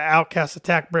watch as the Outcasts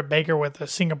attack Britt Baker with a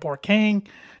Singapore King.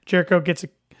 Jericho gets a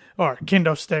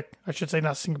kendo stick, I should say,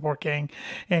 not Singapore King.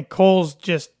 And Cole's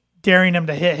just daring him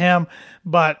to hit him,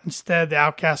 but instead the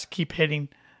Outcasts keep hitting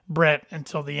Brett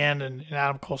until the end, and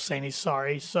Adam Cole saying he's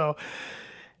sorry. So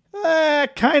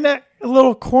kind of a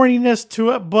little corniness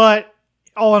to it, but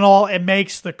all in all, it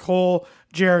makes the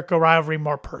Cole-Jericho rivalry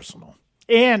more personal.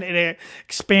 And it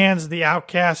expands the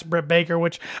Outcast, Britt Baker,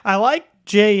 which I like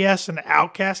JS and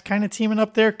Outcast kind of teaming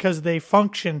up there because they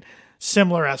function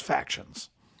similar as factions.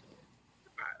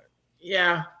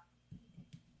 Yeah.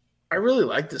 I really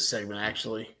like this segment,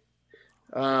 actually.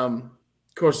 Of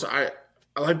course, I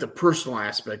like the personal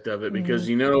aspect of it because,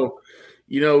 you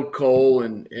know, Cole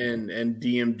and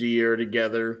DMD are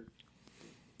together.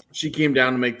 She came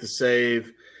down to make the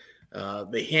save.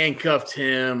 They handcuffed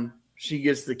him. She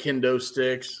gets the kendo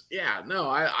sticks. Yeah, no,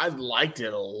 I liked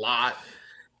it a lot.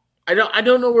 I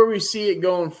don't know where we see it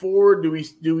going forward. Do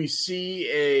we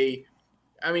see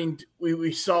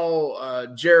we saw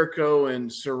Jericho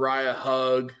and Saraya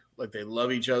hug like they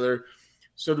love each other.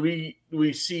 So do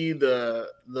we see the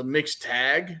mixed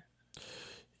tag?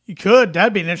 You could.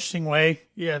 That'd be an interesting way.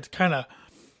 Yeah, to kind of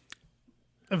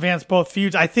advance both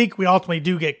feuds. I think we ultimately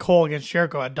do get Cole against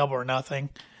Jericho at Double or Nothing.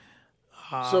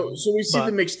 So we see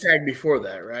the mixed tag before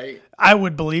that, right? I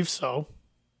would believe so.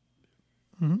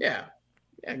 Mm-hmm. Yeah,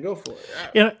 go for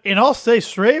it. And I'll say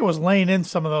Saraya was laying in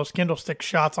some of those Kindle stick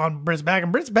shots on Britt's back,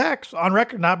 and Britt's back's on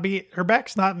record her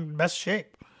back's not in best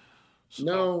shape. So,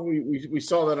 no, we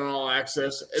saw that on All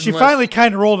Access. She finally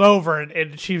kind of rolled over,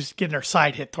 and she was getting her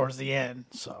side hit towards the end.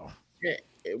 So yeah,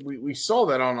 we saw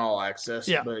that on All Access.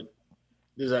 Yeah. But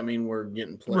does that mean we're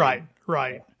getting played?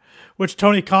 Right. Which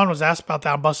Tony Khan was asked about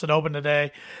that on Busted Open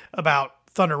today about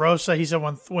Thunder Rosa. He said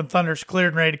when Thunder's cleared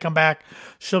and ready to come back,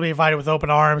 she'll be invited with open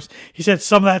arms. He said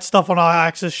some of that stuff on All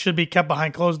Access should be kept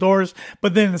behind closed doors.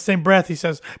 But then in the same breath, he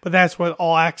says, but that's what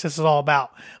All Access is all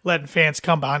about, letting fans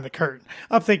come behind the curtain.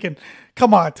 I'm thinking,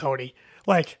 come on, Tony.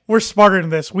 Like, we're smarter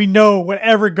than this. We know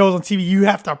whatever goes on TV, you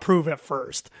have to approve it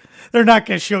first. They're not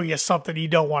going to show you something you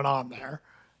don't want on there.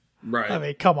 Right. I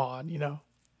mean, come on,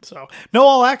 So, no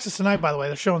All Access tonight, by the way.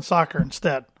 They're showing soccer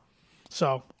instead.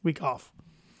 So, week off.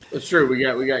 That's true. We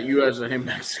got U.S. and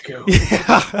Mexico.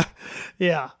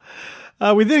 Yeah.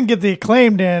 We didn't get the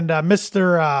Acclaimed and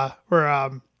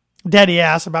Daddy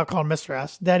Ass, about calling Mr.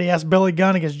 Ass. Daddy Ass Billy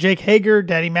Gunn against Jake Hager,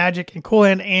 Daddy Magic, and Cool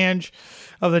Hand Ange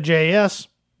of the JS.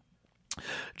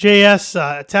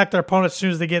 JS attack their opponent as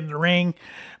soon as they get in the ring,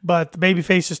 but the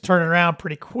babyface is turning around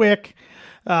pretty quick.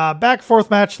 Back and forth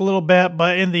match a little bit,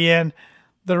 but in the end,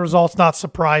 the result's not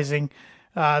surprising.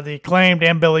 The Acclaimed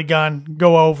and Billy Gunn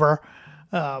go over.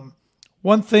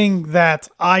 One thing that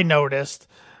I noticed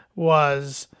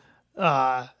was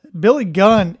Billy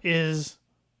Gunn is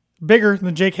bigger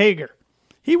than Jake Hager.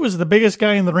 He was the biggest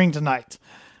guy in the ring tonight.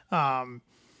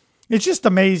 It's just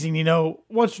amazing,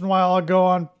 once in a while I'll go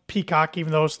on Peacock,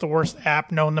 even though it's the worst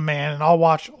app known to man, and I'll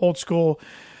watch old school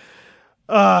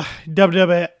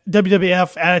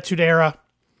WWF Attitude Era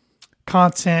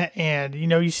content, and,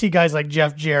 you see guys like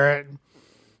Jeff Jarrett,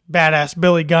 badass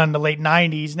Billy Gunn in the late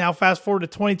 90s. Now fast forward to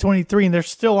 2023, and they're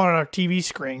still on our TV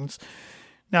screens.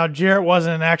 Now, Jarrett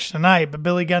wasn't in action tonight, but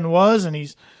Billy Gunn was, and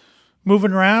he's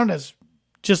moving around as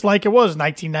just like it was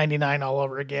 1999 all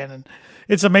over again. And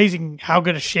it's amazing how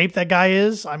good a shape that guy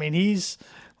is. I mean,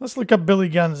 let's look up Billy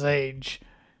Gunn's age.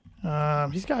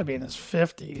 He's got to be in his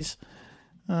 50s.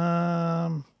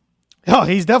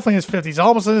 He's definitely in his 50s,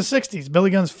 almost in his 60s. Billy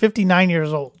Gunn's 59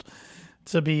 years old.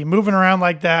 To be moving around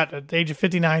like that at the age of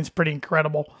 59 is pretty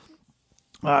incredible.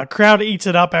 Crowd eats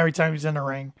it up every time he's in the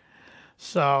ring.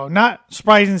 So not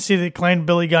surprising to see the Acclaimed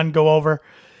Billy Gunn go over.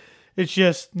 It's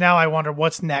just now I wonder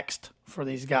what's next for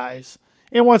these guys.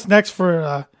 And what's next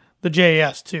for the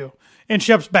JAS too. And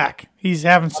Shep's back. He's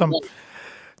having some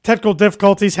technical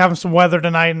difficulties, having some weather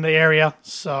tonight in the area.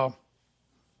 So,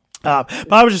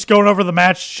 but I was just going over the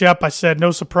match, Shep. I said, no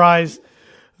surprise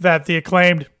that the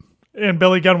Acclaimed and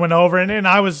Billy Gunn went over, and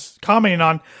I was commenting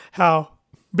on how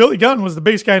Billy Gunn was the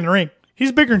biggest guy in the ring.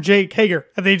 He's bigger than Jake Hager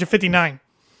at the age of 59.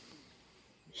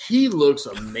 He looks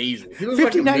amazing. He looks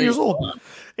 59 years old.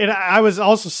 And I was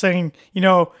also saying,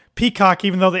 Peacock,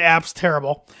 even though the app's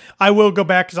terrible, I will go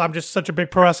back because I'm just such a big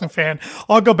pro wrestling fan.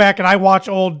 I'll go back and I watch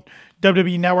old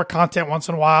WWE Network content once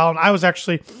in a while, and I was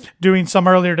actually doing some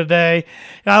earlier today.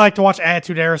 And I like to watch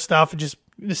Attitude Era stuff and just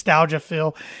nostalgia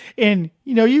feel. And,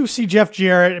 you see Jeff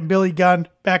Jarrett and Billy Gunn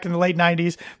back in the late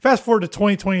 90s. Fast forward to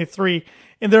 2023,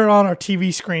 and they're on our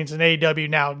TV screens in AEW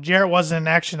now. Jarrett wasn't in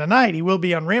action tonight. He will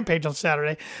be on Rampage on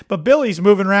Saturday. But Billy's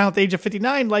moving around at the age of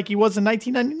 59 like he was in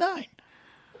 1999.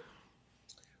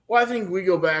 Well, I think we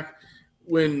go back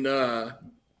when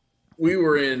we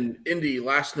were in Indy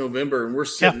last November, and we're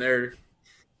sitting there,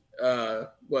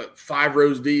 5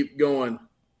 rows deep going,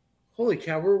 holy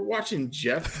cow, we're watching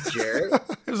Jeff Jarrett.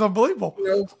 It was unbelievable.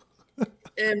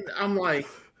 And I'm like,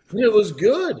 it was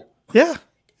good. Yeah.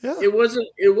 It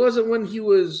wasn't when he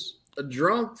was a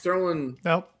drunk throwing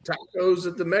tacos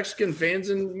at the Mexican fans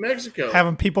in Mexico.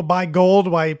 Having people buy gold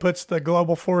while he puts the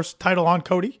Global Force title on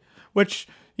Cody, which,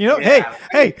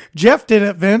 hey, Jeff did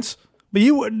it, Vince, but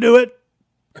you wouldn't do it.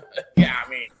 Yeah, I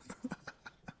mean,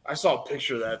 I saw a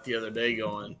picture of that the other day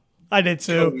going. I did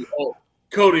too.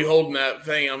 Cody holding that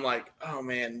thing. I'm like, oh,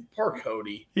 man, poor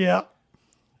Cody. Yeah.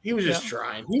 He was just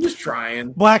trying. He was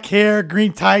trying. Black hair,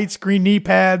 green tights, green knee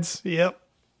pads. Yep.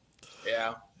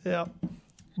 Yeah.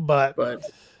 But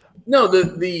no,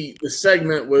 the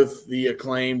segment with the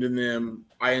Acclaimed and them,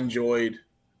 I enjoy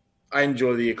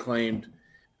the Acclaimed.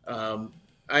 I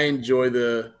enjoy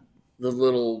the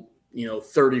little,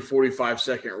 30, 45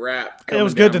 second rap. It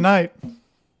was good tonight.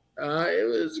 It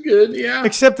was good, yeah.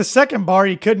 Except the second bar,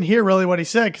 you couldn't hear really what he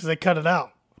said because they cut it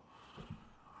out.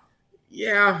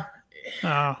 Yeah.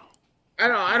 I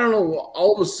don't know.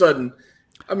 All of a sudden,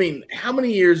 I mean, how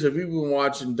many years have you been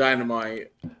watching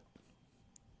Dynamite?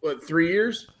 3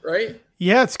 years, right?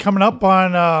 Yeah, it's coming up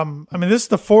on. This is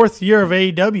the 4th year of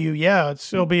AEW. Yeah,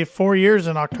 it'll be 4 years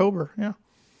in October. Yeah.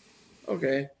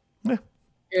 Okay. Yeah.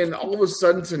 And all of a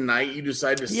sudden tonight, you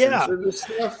decide to censor this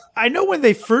stuff? I know when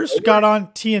they first got on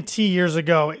TNT years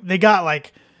ago, they got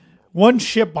like one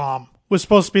ship bomb was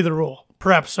supposed to be the rule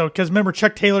per episode. Because remember,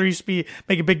 Chuck Taylor used to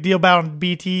make a big deal about on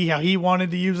BT, how he wanted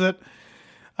to use it.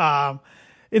 And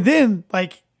then,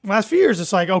 last few years,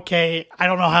 it's like, okay, I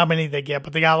don't know how many they get,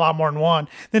 but they got a lot more than one.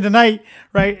 Then tonight,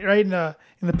 right in the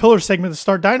pillar segment to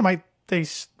start Dynamite, they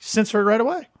censor it right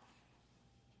away.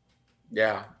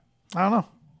 Yeah. I don't know.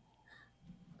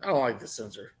 I don't like the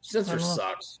censor. Censor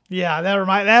sucks. Yeah, that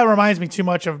reminds me too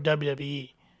much of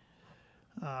WWE.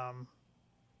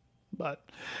 But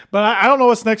I don't know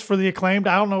what's next for the Acclaimed.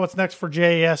 I don't know what's next for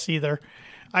JAS either.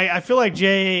 I feel like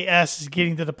JAS is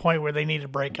getting to the point where they need to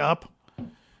break up.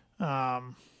 But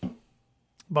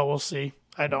we'll see.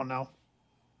 I don't know.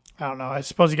 I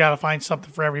suppose you got to find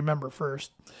something for every member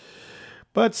first.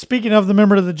 But speaking of the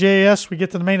member of the JAS, we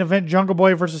get to the main event, Jungle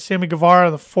Boy versus Sammy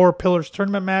Guevara, the Four Pillars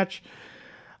tournament match.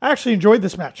 I actually enjoyed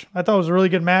this match. I thought it was a really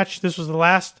good match. This was the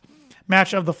last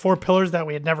match of the Four Pillars that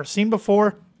we had never seen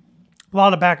before. A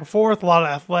lot of back and forth, a lot of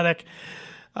athletic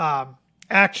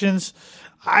actions.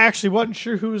 I actually wasn't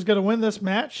sure who was going to win this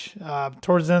match.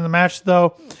 Towards the end of the match,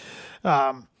 though,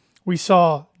 we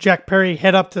saw Jack Perry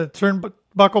head up to the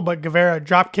turnbuckle, but Guevara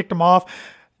drop-kicked him off.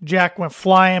 Jack went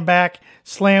flying back,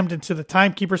 slammed into the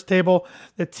timekeeper's table.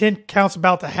 The 10 count's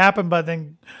about to happen, but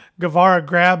then Guevara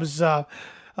grabs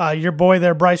your boy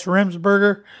there, Bryce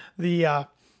Remsburger, the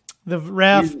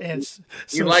ref.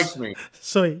 He likes me.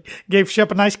 So he gave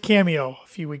Shep a nice cameo a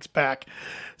few weeks back.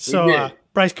 So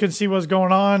Bryce couldn't see what was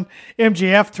going on.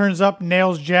 MJF turns up,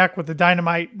 nails Jack with the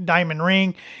Dynamite diamond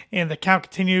ring, and the count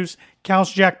continues.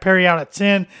 Counts Jack Perry out at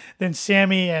 10. Then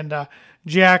Sammy and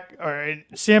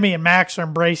Max are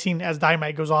embracing as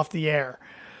Dynamite goes off the air.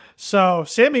 So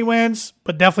Sammy wins,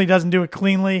 but definitely doesn't do it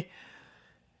cleanly.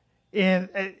 And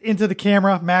into the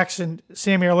camera, Max and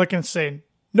Sammy are looking and saying,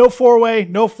 no four-way,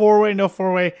 no four-way, no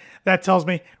four-way. That tells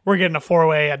me we're getting a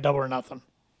four-way at Double or Nothing.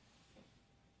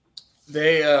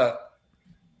 The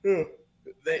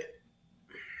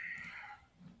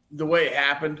way it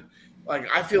happened, like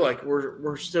I feel like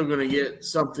we're still going to get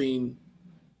something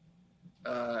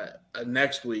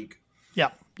next week.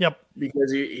 Yep.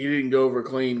 Because he didn't go over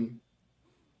clean.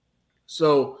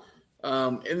 So,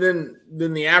 and then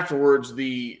the afterwards,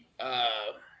 they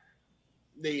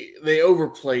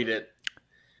overplayed it.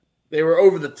 They were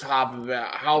over the top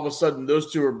about how all of a sudden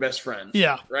those two are best friends.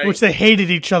 Yeah, right. Which they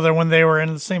hated each other when they were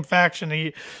in the same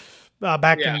faction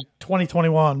back in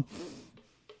 2021.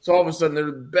 So all of a sudden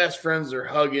they're best friends. They're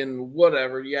hugging,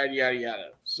 whatever, yada yada yada.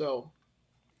 So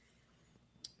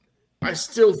I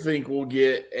still think we'll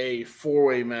get a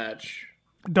four-way match.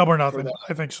 Double or Nothing.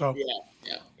 I think so. Yeah.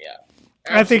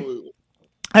 Absolutely.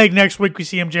 I think next week we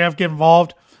see MJF get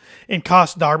involved and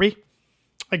cost Darby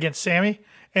against Sammy.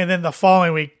 And then the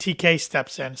following week, TK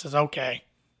steps in and says, okay,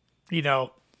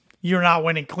 you're not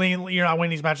winning cleanly. You're not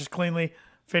winning these matches cleanly.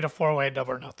 Fade a four-way,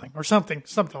 Double or Nothing. Or something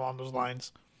along those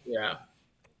lines. Yeah.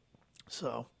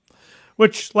 So,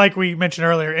 which, like we mentioned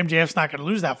earlier, MJF's not going to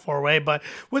lose that four-way. But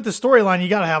with the storyline, you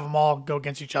got to have them all go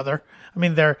against each other. I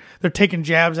mean, they're taking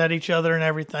jabs at each other and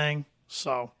everything.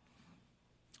 So,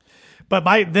 but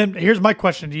here's my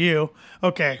question to you.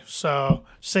 Okay, so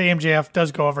say MJF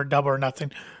does go over Double or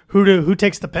Nothing. Who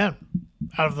takes the pen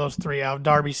out of those three? Out of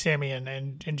Darby, Sammy,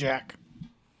 and Jack?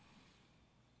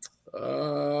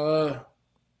 Not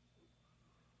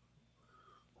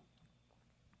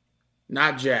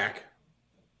Jack.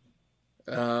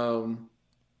 Even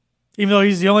though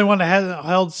he's the only one that hasn't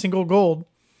held single gold.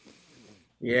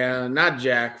 Yeah, not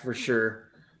Jack for sure.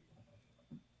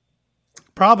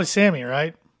 Probably Sammy,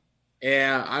 right?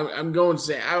 Yeah, I'm going to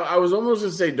say I was almost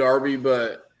going to say Darby,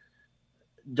 but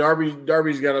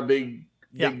Darby's got a big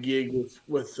gig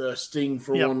with Sting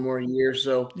for one more year.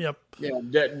 So yeah,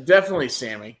 definitely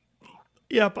Sammy.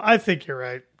 Yep, I think you're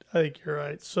right.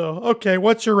 So okay,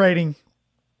 what's your rating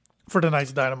for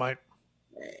tonight's Dynamite?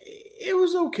 It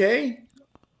was okay.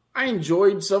 I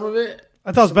enjoyed some of it.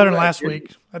 I thought it was better than last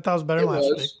week.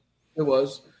 It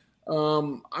was.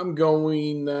 I'm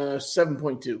going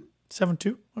 7.2.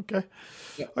 7.2? Okay.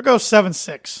 Yeah. I'll go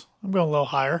 7.6. I'm going a little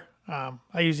higher.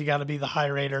 I usually got to be the high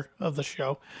rater of the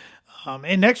show.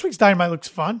 And next week's Dynamite looks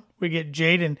fun. We get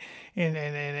Jade and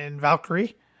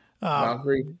Valkyrie.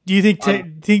 Valkyrie. Do you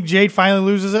think Jade finally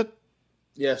loses it?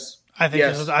 Yes. I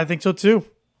think so too.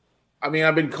 I mean,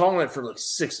 I've been calling it for like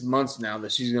 6 months now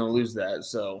that she's going to lose that.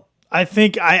 So I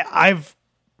think I've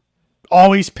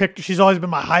always picked. She's always been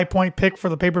my high point pick for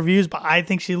the pay-per-views, but I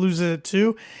think she loses it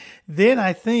too. Then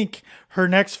I think her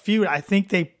next feud, I think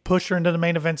they push her into the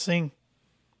main event scene.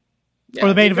 Yeah, or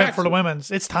the main event for the women's.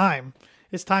 It's time.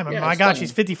 Yeah, my God,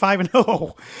 she's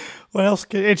 55-0. What else?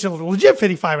 It's a legit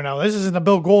 55-0. This isn't a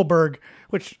Bill Goldberg,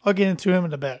 which I'll get into him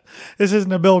in a bit. This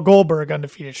isn't a Bill Goldberg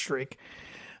undefeated streak.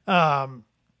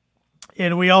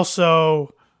 And we got a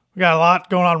lot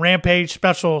going on Rampage,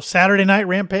 special Saturday night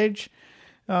Rampage.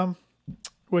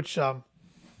 which El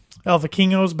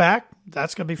Vikingo's back.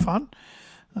 That's going to be fun.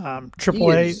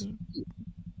 Triple A.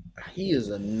 He is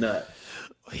a nut.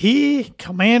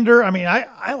 Commander. I mean,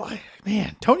 I like,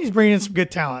 man, Tony's bringing in some good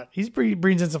talent. He's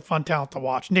brings in some fun talent to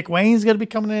watch. Nick Wayne's going to be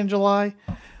coming in July.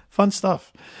 Fun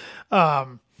stuff.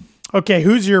 Okay,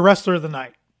 who's your wrestler of the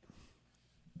night?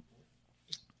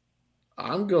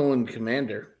 I'm going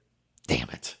Commander. Damn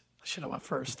it. I should have went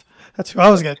first. That's who I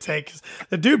was going to take.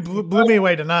 The dude blew me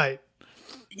away tonight.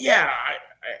 Yeah,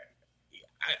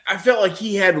 I felt like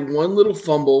he had one little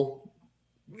fumble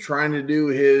trying to do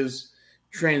his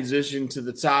transition to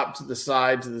the top, to the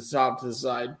side, to the top, to the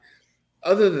side.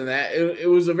 Other than that, it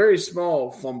was a very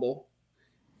small fumble.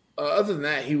 Other than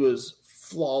that, he was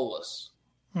flawless.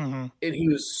 Mm-hmm. And he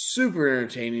was super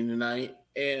entertaining tonight.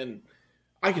 And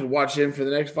I could watch him for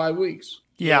the next 5 weeks.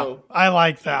 Yeah, So, I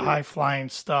like that high-flying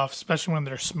stuff, especially when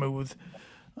they're smooth.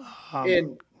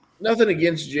 and nothing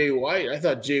against Jay White. I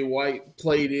thought Jay White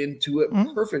played into it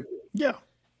perfectly. Yeah.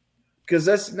 Because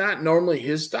that's not normally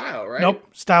his style, right? Nope.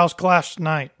 Styles clash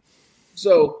tonight.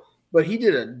 So, but he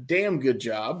did a damn good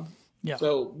job. Yeah.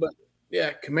 So, but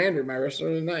yeah, Commander, my wrestler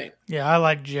of the night. Yeah, I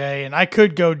like Jay, and I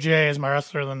could go Jay as my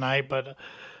wrestler of the night, but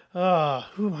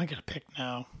who am I going to pick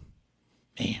now?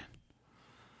 Man.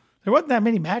 There wasn't that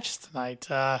many matches tonight.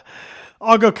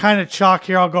 I'll go kind of chalk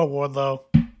here. I'll go Wardlow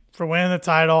for winning the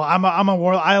title. I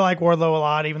like Wardlow a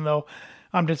lot, even though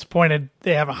I'm disappointed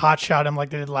they haven't hot shot him like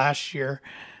they did last year.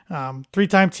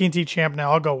 3-time TNT champ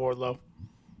now. I'll go Wardlow.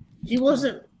 He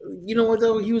wasn't, you know what,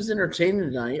 though? He was entertaining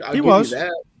tonight. I'll He give was. you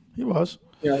that. He was.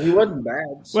 You know, he wasn't bad.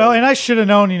 So. Well, and I should have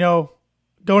known,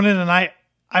 going in tonight,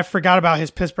 I forgot about his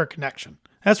Pittsburgh connection.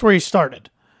 That's where he started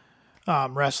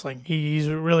wrestling. He's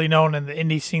really known in the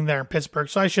indie scene there in Pittsburgh,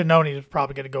 so I should have known he was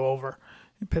probably going to go over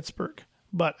in Pittsburgh.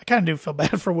 But I kind of do feel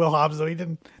bad for Will Hobbs, though. He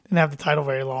didn't have the title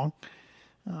very long.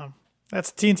 That's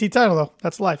a TNT title, though.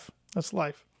 That's life.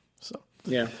 So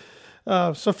yeah.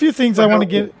 So a few things I want to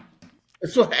get.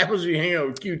 That's what happens when you hang out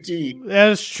with QT. That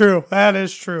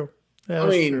is true. I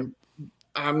mean,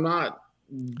 I'm not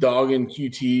dogging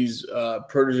QT's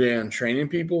protege on training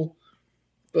people,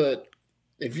 but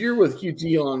if you're with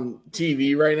QT on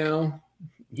TV right now,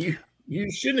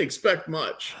 you shouldn't expect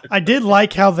much. I did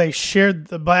like how they shared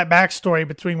the backstory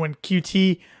between when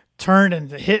QT turned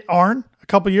and hit Arn a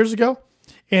couple years ago,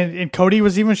 and Cody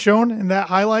was even shown in that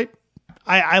highlight.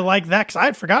 I like that because I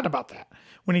had forgotten about that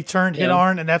when he turned, hit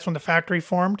Arn, and that's when the factory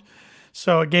formed.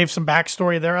 So it gave some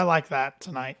backstory there. I like that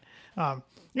tonight.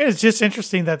 It's just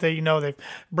interesting that they've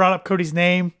brought up Cody's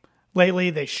name lately.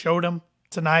 They showed him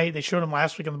tonight. They showed him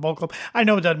last week in the Bulk Club. I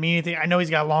know it doesn't mean anything. I know he's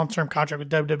got a long-term contract with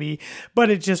WWE, but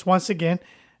it just, once again,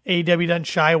 AEW doesn't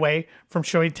shy away from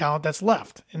showing talent that's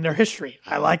left in their history.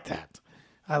 I like that.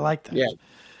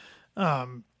 Yeah.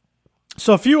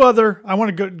 So a few other, I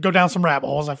want to go down some rabbit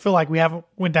holes. I feel like we haven't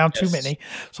went down too many,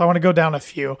 so I want to go down a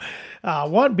few.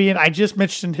 One being, I just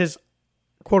mentioned his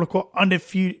quote-unquote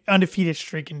undefeated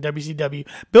streak in WCW,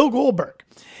 Bill Goldberg.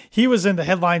 He was in the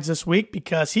headlines this week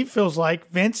because he feels like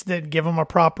Vince didn't give him a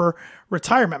proper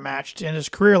retirement match in his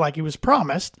career like he was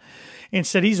promised.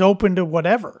 Instead, he's open to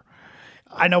whatever.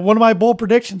 I know one of my bold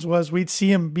predictions was we'd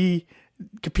see him be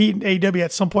competing in AEW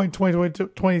at some point in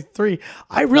 2023.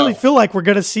 I really feel like we're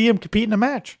going to see him compete in a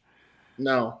match.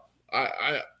 No.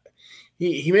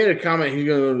 He made a comment he's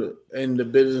going to go into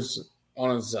business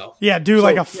on himself. Yeah, do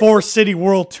like a 4-city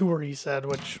world tour, he said.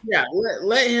 Yeah,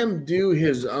 let him do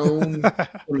his own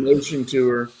promotion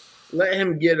tour. Let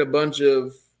him get a bunch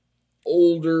of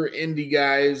older indie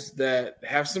guys that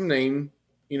have some name.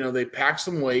 They pack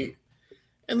some weight,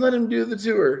 and let him do the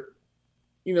tour.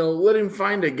 Let him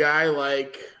find a guy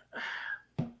like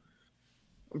 –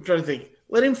 I'm trying to think.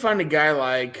 Let him find a guy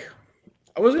like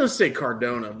 – I was going to say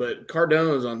Cardona, but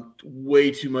Cardona is on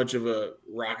way too much of a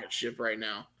rocket ship right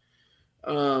now.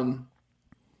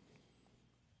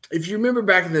 If you remember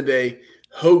back in the day,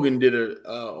 Hogan did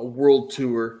a world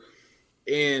tour,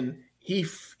 and he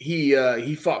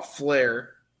fought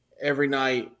Flair every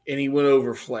night, and he went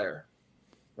over Flair.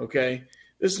 Okay,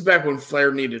 this is back when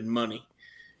Flair needed money,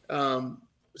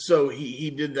 so he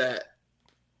did that.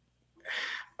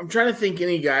 I'm trying to think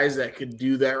any guys that could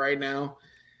do that right now.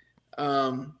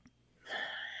 I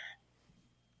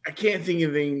can't think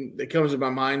of anything that comes to my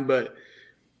mind, but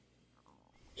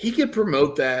he could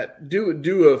promote that,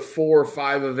 do a 4 or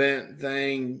 5 event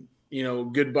thing,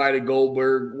 goodbye to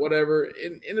Goldberg, whatever,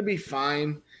 and it'll be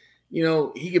fine.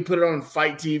 He could put it on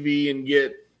Fight TV and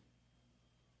get,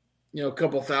 a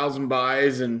couple thousand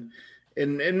buys and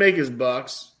make his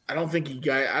bucks. I don't think the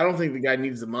guy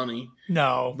needs the money.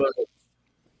 No. But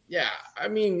yeah, I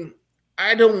mean,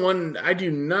 I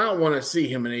do not want to see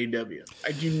him in AEW.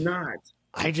 I do not.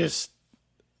 I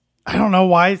don't know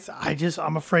why.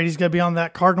 I'm afraid he's going to be on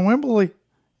that card in Wembley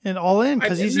and All In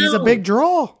because he's a big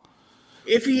draw.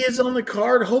 If he is on the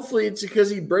card, hopefully it's because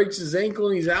he breaks his ankle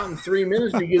and he's out in 3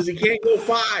 minutes because he can't go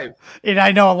 5. And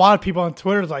I know a lot of people on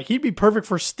Twitter are like, he'd be perfect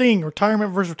for Sting,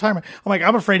 retirement versus retirement. I'm like,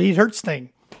 I'm afraid he'd hurt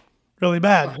Sting really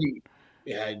bad.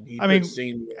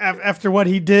 Sting. After what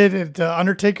he did at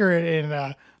Undertaker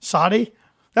in Saudi,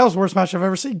 that was the worst match I've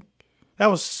ever seen. That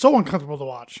was so uncomfortable to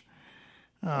watch.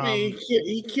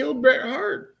 He killed Bret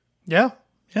Hart. Yeah,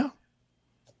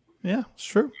 it's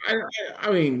true.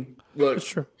 Look, It's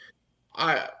true.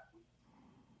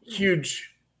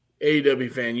 Huge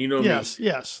AEW fan, you know me.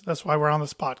 Yes, that's why we're on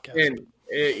this podcast. And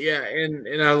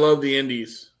I love the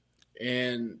Indies,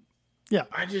 and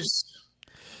I just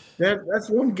that's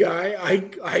one guy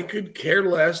I could care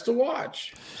less to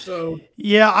watch. So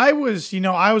I was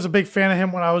a big fan of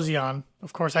him when I was young.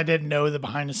 Of course, I didn't know the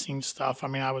behind the scenes stuff. I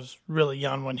mean, I was really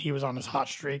young when he was on his hot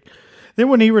streak. Then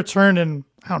when he returned in,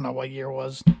 I don't know what year it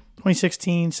was,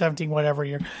 2016, 17, whatever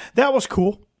year, that was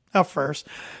cool at first.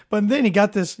 But then he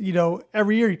got this,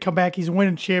 every year he'd come back, he's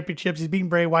winning championships, he's beating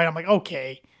Bray Wyatt. I'm like,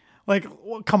 okay,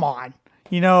 come on,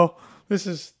 this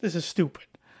is stupid.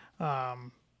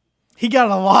 He got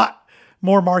a lot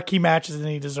more marquee matches than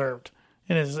he deserved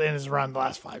in his run the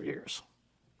last 5 years.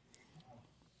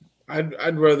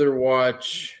 I'd rather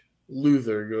watch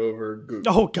Luther go over.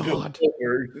 Oh God!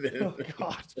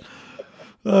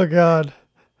 Oh God!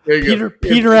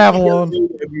 Peter Avalon.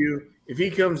 If he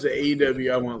comes to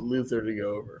AEW, I want Luther to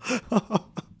go over.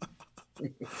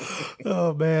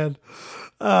 Oh man!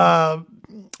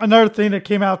 Another thing that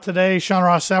came out today, Sean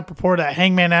Ross Sapp reported that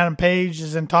Hangman Adam Page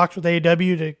is in talks with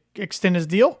AEW to extend his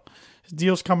deal. His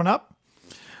deal's coming up,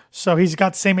 so he's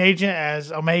got the same agent as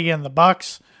Omega and the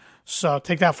Bucks. So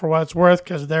take that for what it's worth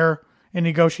because they're in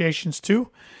negotiations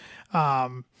too. I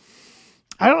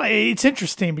don't know. It's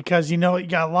interesting because, you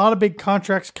got a lot of big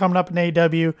contracts coming up in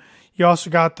AEW. You also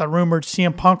got the rumored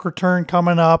CM Punk return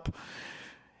coming up.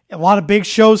 A lot of big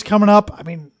shows coming up. I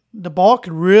mean, the ball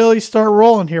could really start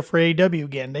rolling here for AEW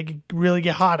again. They could really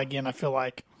get hot again, I feel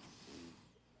like.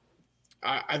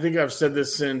 I think I've said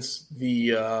this since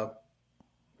the,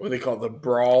 what do they call it? The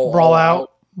Brawl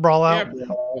Out. Brawl Out. Yeah,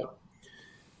 Brawl Out.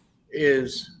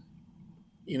 Is,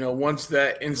 once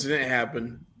that incident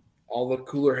happened, all the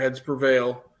cooler heads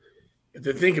prevail. If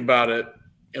they think about it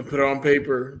and put it on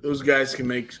paper, those guys can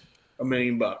make $1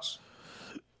 million.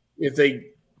 If they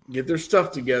get their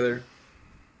stuff together,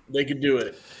 they could do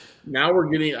it. Now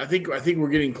I think we're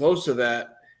getting close to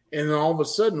that. And then all of a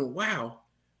sudden, wow,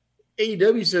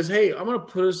 AEW says, hey, I'm going to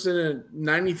put us in a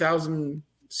 90,000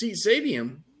 seat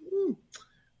stadium.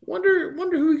 Wonder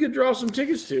who we could draw some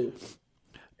tickets to.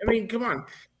 I mean, come on.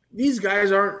 These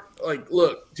guys aren't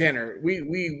look, Tanner,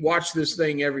 we watch this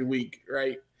thing every week,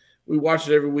 right? We watch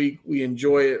it every week. We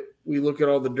enjoy it. We look at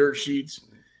all the dirt sheets.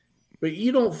 But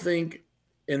you don't think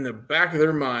in the back of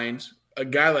their minds, a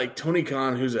guy like Tony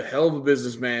Khan, who's a hell of a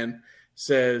businessman,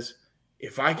 says,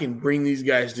 if I can bring these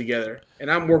guys together, and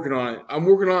I'm working on it. I'm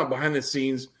working on it behind the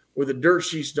scenes where the dirt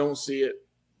sheets don't see it.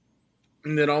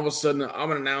 And then all of a sudden I'm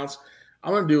going to announce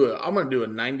I'm going to do a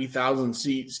 90,000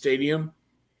 seat stadium.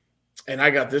 And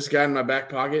I got this guy in my back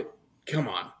pocket. Come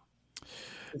on.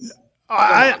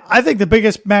 I think the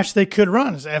biggest match they could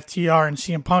run is FTR and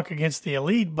CM Punk against the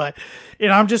Elite. But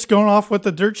I'm just going off what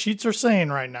the dirt sheets are saying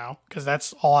right now because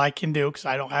that's all I can do because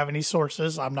I don't have any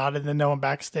sources. I'm not in the know and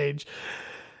backstage.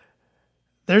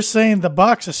 They're saying the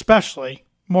Bucks, especially,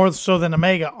 more so than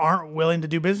Omega, aren't willing to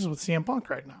do business with CM Punk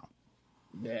right now.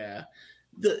 Yeah.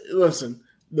 Listen,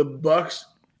 the Bucks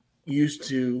used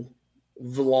to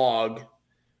vlog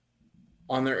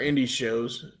on their indie show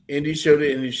to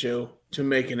indie show to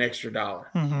make an extra $1.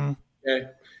 Mm-hmm. Okay,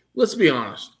 let's be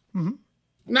honest.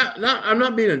 Mm-hmm. I'm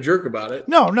not being a jerk about it.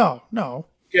 No.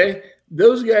 Okay,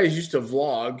 those guys used to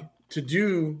vlog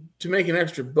to make an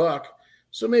extra $1,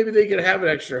 so maybe they could have an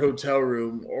extra hotel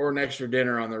room or an extra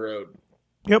dinner on the road.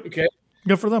 Yep. Okay,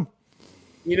 good for them.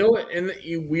 You know what? And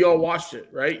we all watched it,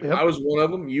 right? Yep. I was one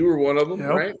of them. You were one of them,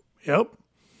 right? Yep.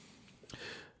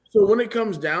 So when it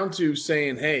comes down to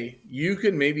saying, hey, you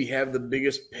can maybe have the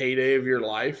biggest payday of your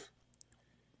life,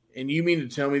 and you mean to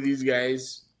tell me these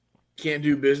guys can't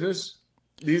do business?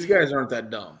 These guys aren't that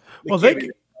dumb.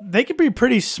 They could be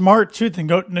pretty smart, too, at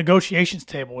the negotiations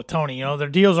table with Tony. Their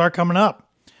deals are coming up.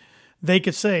 They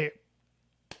could say,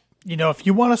 if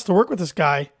you want us to work with this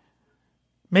guy,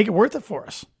 make it worth it for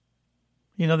us.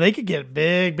 They could get a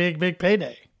big, big, big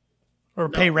payday or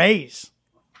pay raise.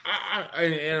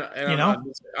 I'm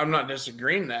not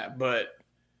disagreeing that, but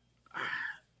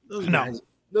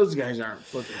Those guys aren't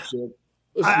flipping shit.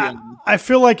 Let's be honest. I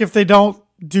feel like if they don't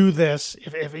do this,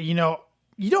 if you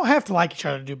don't have to like each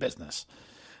other to do business.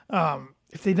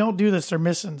 If they don't do this, they're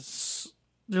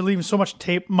leaving so much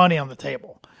money on the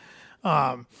table.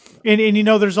 And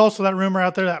there's also that rumor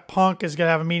out there that Punk is going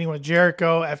to have a meeting with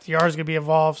Jericho. FTR is going to be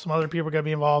involved. Some other people are going to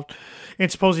be involved.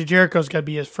 And supposedly Jericho's going to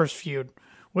be his first feud,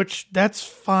 which that's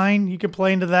fine. You can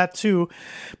play into that too.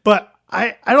 But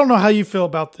I don't know how you feel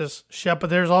about this, Shep, but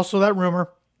there's also that rumor.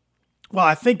 Well,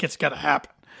 I think it's going to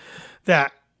happen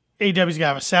that AEW's going to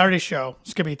have a Saturday show.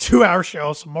 It's going to be a 2-hour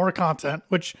show, some more content,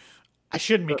 which I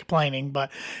shouldn't be complaining, but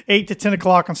 8 to 10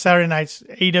 o'clock on Saturday nights,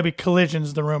 AEW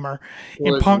Collision's the rumor.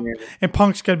 And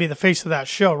Punk's going to be the face of that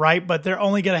show, right? But they're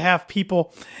only going to have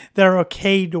people that are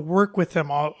okay to work with them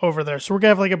all over there. So we're going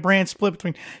to have like a brand split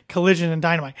between Collision and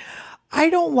Dynamite. I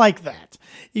don't like that.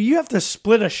 If you have to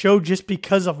split a show just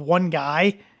because of one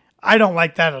guy, I don't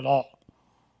like that at all.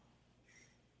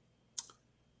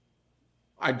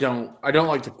 I don't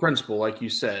like the principle, like you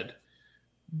said,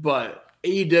 but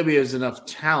AEW has enough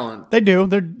talent. They do.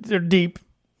 They're deep.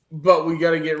 But we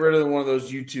got to get rid of one of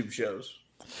those YouTube shows.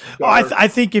 I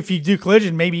think if you do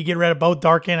Collision, maybe you get rid of both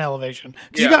Dark and Elevation.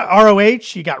 Because you got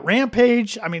ROH, you got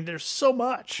Rampage. I mean, there's so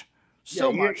much.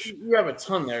 So much. You have a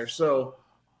ton there. So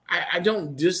I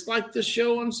don't dislike the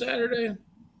show on Saturday.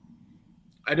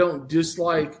 I don't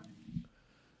dislike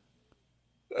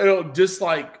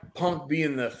Punk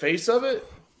being the face of it,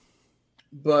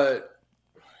 but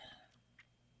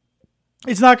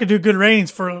it's not going to do good ratings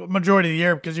for a majority of the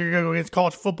year because you're going to go against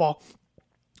college football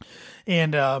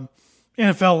and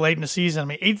NFL late in the season. I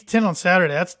mean, 8 to 10 on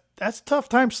Saturday, that's a tough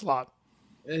time slot.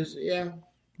 Yeah.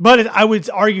 But I would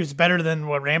argue it's better than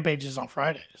what Rampage is on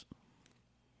Fridays.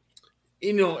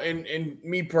 And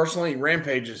me personally,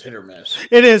 Rampage is hit or miss.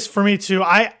 It is for me too.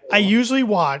 I usually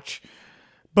watch,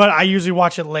 but I usually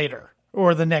watch it later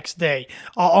or the next day.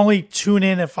 I'll only tune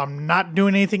in if I'm not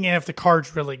doing anything and if the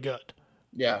card's really good.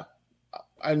 Yeah.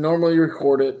 I normally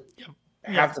record it. Yep.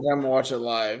 Half the time I watch it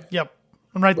live. Yep.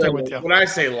 I'm right there with you. When I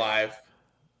say live,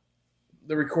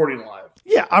 the recording live.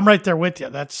 Yeah, I'm right there with you.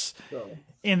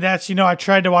 And I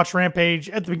tried to watch Rampage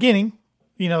at the beginning,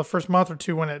 the first month or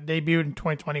two when it debuted in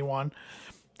 2021.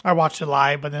 I watched it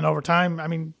live, but then over time, I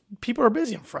mean, people are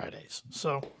busy on Fridays.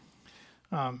 So,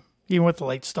 even with the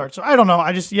late start. So, I don't know.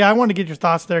 I wanted to get your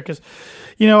thoughts there because,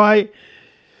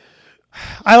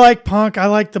 I like Punk. I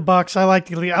like the Bucks. I like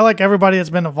the Elite. I like everybody that's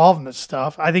been involved in this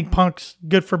stuff. I think Punk's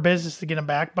good for business to get him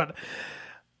back, but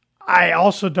I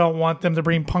also don't want them to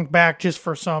bring Punk back just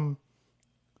for some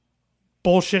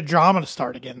bullshit drama to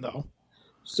start again, though.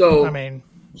 So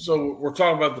we're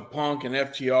talking about the Punk and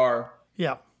FTR.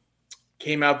 Yeah.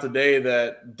 Came out the day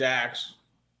that Dax,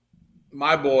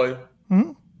 my boy,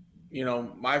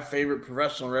 my favorite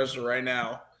professional wrestler right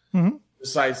now,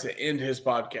 decides to end his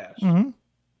podcast. Mm-hmm.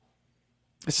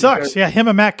 It sucks. Yeah, him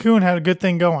and Matt Coon had a good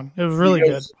thing going. It was really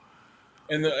good.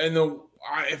 And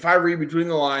if I read between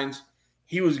the lines,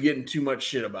 he was getting too much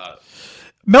shit about it.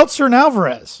 Meltzer and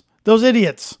Alvarez, those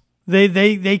idiots,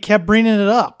 they kept bringing it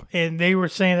up, and they were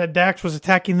saying that Dax was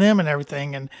attacking them and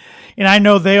everything. And I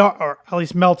know they are, or at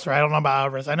least Meltzer. I don't know about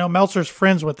Alvarez. I know Meltzer's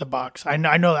friends with the Bucks. I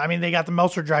know that. I mean, they got the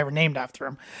Meltzer driver named after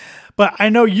him. But I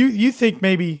know you think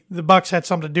maybe the Bucks had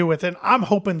something to do with it. I'm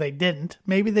hoping they didn't.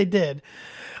 Maybe they did.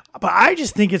 But I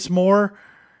just think it's more,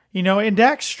 and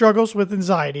Dax struggles with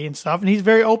anxiety and stuff, and he's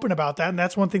very open about that. And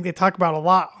that's one thing they talk about a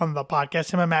lot on the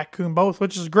podcast, him and Matt Coon both,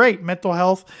 which is great. Mental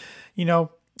health,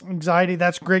 anxiety,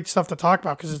 that's great stuff to talk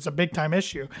about because it's a big time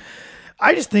issue.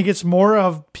 I just think it's more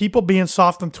of people being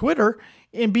soft on Twitter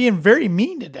and being very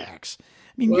mean to Dax. I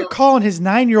mean, you're calling his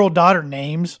 9-year-old daughter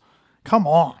names. Come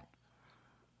on.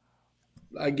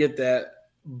 I get that.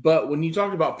 But when you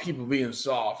talk about people being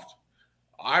soft,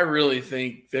 I really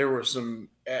think there were some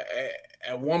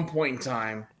at one point in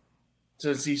time,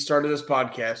 since he started this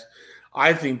podcast,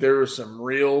 I think there was some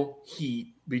real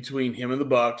heat between him and the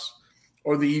Bucks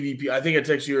or the EVP. I think I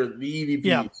texted you the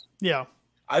EVPs. Yeah.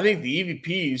 I think the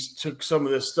EVPs took some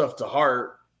of this stuff to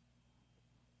heart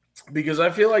because I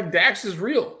feel like Dax is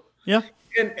real. Yeah.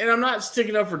 And I'm not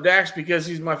sticking up for Dax because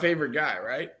he's my favorite guy,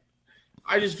 right?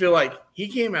 I just feel like he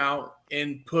came out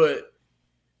and put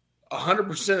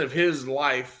 100% of his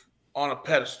life on a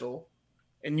pedestal,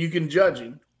 and you can judge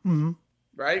him,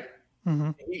 right?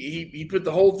 Mm-hmm. He put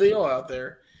the whole deal out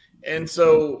there, and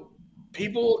so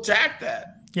people attacked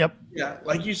that. Yep. Yeah,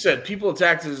 like you said, people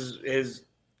attacked his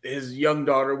young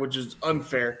daughter, which is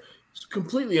unfair. It's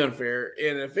completely unfair.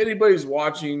 And if anybody's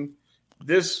watching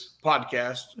this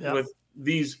podcast with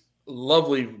these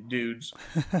lovely dudes.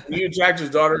 When you attacked his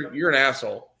daughter, you're an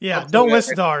asshole. Yeah, don't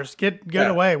listen to ours. Get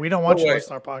away. We don't want you to listen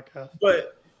to our podcast.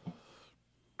 But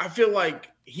I feel like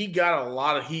he got a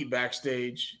lot of heat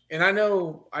backstage, and I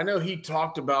know he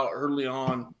talked about early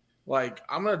on, like,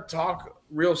 I'm gonna talk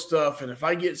real stuff, and if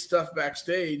I get stuff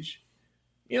backstage,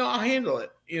 I'll handle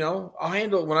it. I'll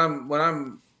handle it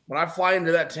when I fly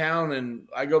into that town and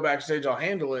I go backstage. I'll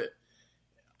handle it.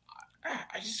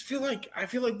 I just feel like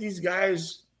these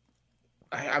guys.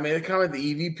 I mean, they're kind of like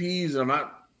the EVPs, and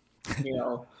I'm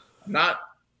not,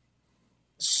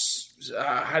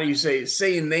 how do you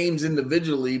saying names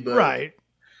individually, but right.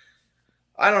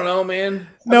 I don't know, man.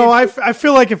 I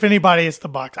feel like if anybody, it's the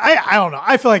Bucks. I don't know.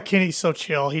 I feel like Kenny's so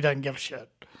chill. He doesn't give a shit.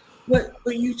 But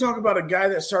you talk about a guy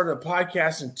that started a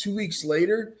podcast and 2 weeks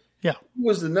later, he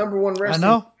was the number one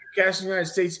wrestling podcast in the United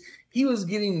States. He was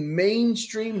getting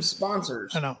mainstream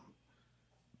sponsors. I know.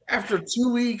 After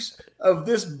 2 weeks of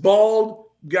this bald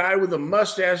guy with a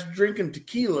mustache drinking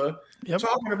tequila,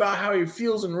 talking about how he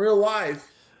feels in real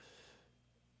life,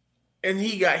 and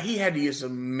he had to get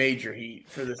some major heat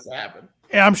for this to happen.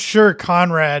 And I'm sure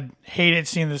Conrad hated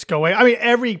seeing this go away. I mean,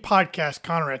 every podcast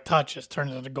Conrad touches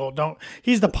turns into gold.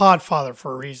 He's the pod father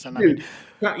for a reason. Dude,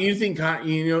 you think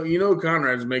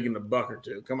Conrad's making a buck or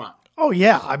two? Come on. Oh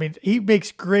yeah, I mean he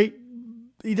does great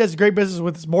business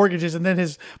with his mortgages, and then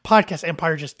his podcast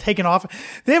empire just taking off.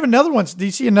 They have another one. Do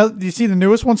you see the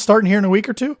newest one starting here in a week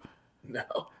or two? No.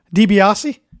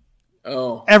 DiBiase.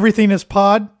 Oh. Everything is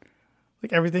pod.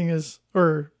 Like everything is,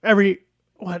 or every.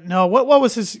 What? No. What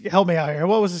was his? Help me out here.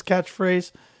 What was his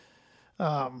catchphrase?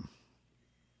 So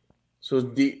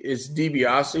it's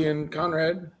DiBiase and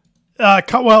Conrad.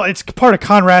 Well, it's part of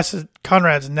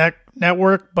Conrad's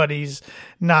network, but he's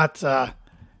not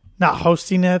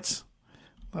hosting it.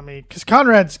 Because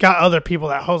Conrad's got other people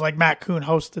that host, like Matt Kuhn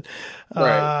hosted.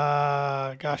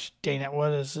 Right. Gosh dang it!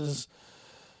 What is his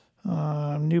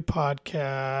new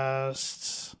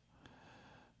podcast?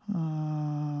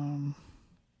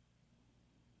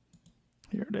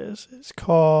 Here it is. It's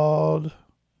called,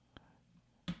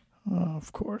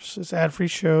 of course, it's ad-free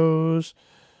shows.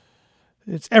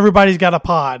 It's Everybody's Got a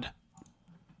Pod.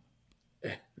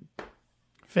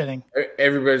 Fitting.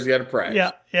 Everybody's got a prize.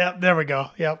 Yeah, there we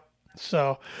go. Yep.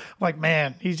 So, I'm like,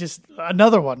 man, he's just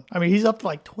another one. I mean, he's up to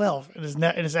like 12 in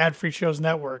his ad-free shows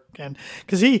network, and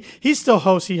because he still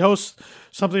hosts. He hosts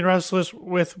Something Restless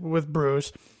with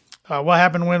Bruce. What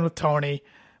Happened When with Tony.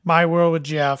 My World with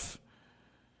Jeff.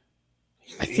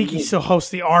 I think he still hosts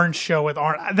the Orange Show with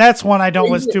Arn. That's one I don't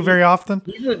listen to very often.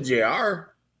 He's with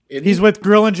JR. He's with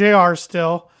Grill and JR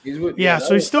still.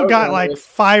 So he's still got like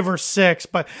 5 or 6,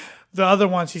 but the other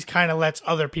ones he's kind of lets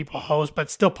other people host, but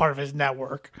still part of his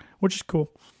network, which is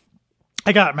cool.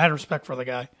 I got mad respect for the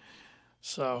guy.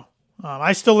 So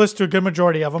I still listen to a good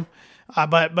majority of them.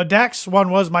 But Dak's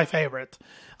one was my favorite.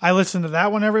 I listen to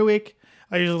that one every week.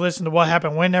 I usually listen to What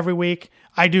Happened When every week.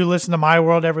 I do listen to My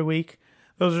World every week.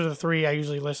 Those are the 3 I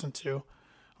usually listen to on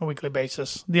a weekly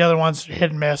basis. The other ones are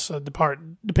hit and miss,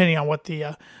 depending on what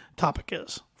the topic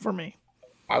is for me.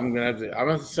 I'm gonna have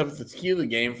to step up the tequila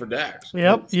game for Dax.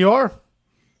 Yep, you are.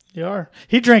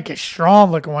 He drank a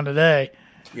strong looking one today.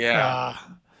 Yeah.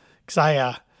 Because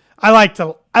I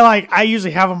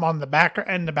usually have them on the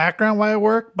background while I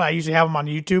work, but I usually have them on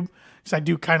YouTube because I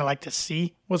do kind of like to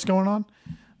see what's going on.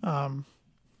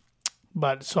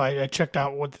 But so I checked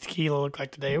out what the tequila looked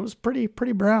like today. It was pretty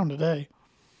brown today.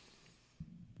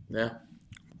 Yeah.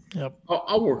 Yep.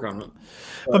 I'll work on it.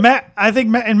 But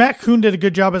Matt Kuhn did a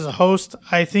good job as a host.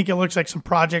 I think it looks like some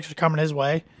projects are coming his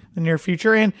way in the near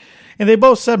future. And they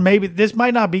both said maybe this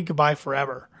might not be goodbye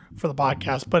forever for the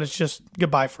podcast, but it's just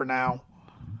goodbye for now.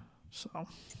 So,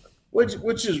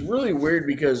 which is really weird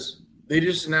because they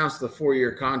just announced the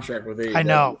 4-year contract with AEW.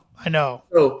 I know.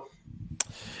 So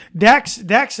Dax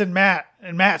and Matt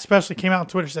especially came out on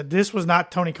Twitter and said this was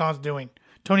not Tony Khan's doing.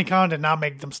 Tony Khan did not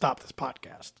make them stop this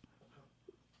podcast.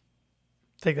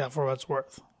 Take that for what it's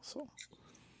worth. So,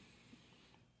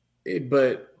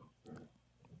 but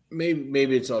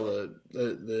maybe it's all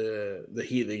the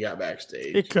heat they got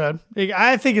backstage. It could.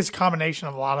 I think it's a combination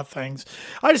of a lot of things.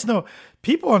 I just know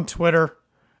people on Twitter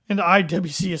and the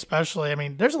IWC especially. I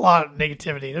mean, there's a lot of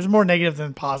negativity. There's more negative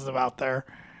than positive out there.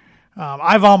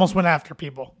 I've almost went after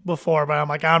people before, but I'm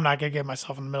like, I'm not gonna get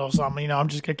myself in the middle of something. I'm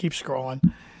just gonna keep scrolling.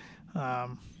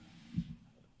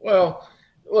 Well,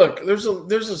 look, there's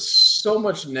so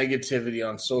much negativity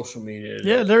on social media today.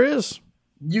 Yeah, there is.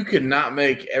 You could not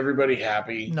make everybody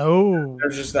happy. No.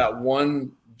 There's just that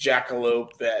one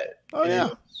jackalope that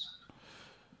is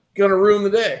gonna ruin the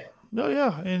day. Oh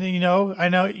yeah, and I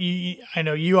know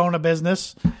you own a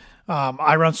business.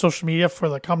 I run social media for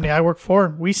the company I work for,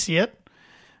 and we see it.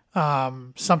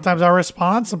 Sometimes I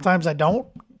respond, sometimes I don't.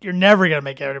 You're never going to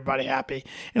make everybody happy.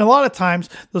 And a lot of times,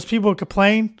 those people who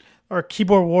complain are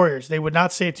keyboard warriors. They would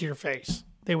not say it to your face.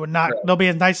 They would not. They'll be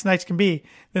as nice as can be.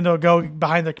 Then they'll go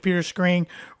behind their computer screen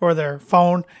or their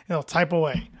phone and they'll type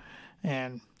away.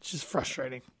 And it's just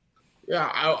frustrating. Yeah,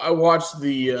 I watched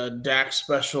the Dax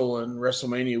special and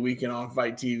WrestleMania weekend on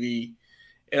Fight TV.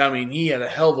 And, I mean, he had a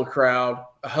hell of a crowd,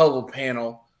 a hell of a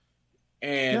panel.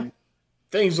 And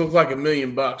things looked like $1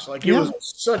 million. Like, it was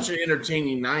such an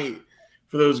entertaining night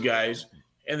for those guys.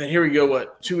 And then here we go,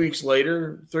 2 weeks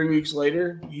later, 3 weeks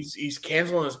later, he's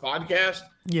canceling his podcast.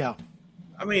 Yeah.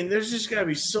 I mean, there's just got to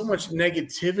be so much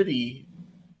negativity.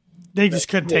 They just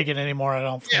couldn't take it anymore, I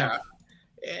don't think. Yeah.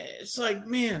 It's like,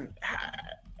 man,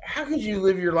 how could you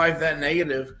live your life that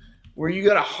negative where you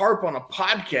got to harp on a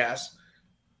podcast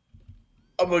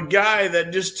of a guy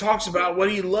that just talks about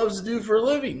what he loves to do for a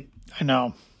living? I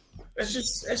know. It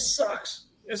sucks.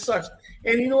 It sucks.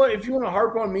 And you know what? If you want to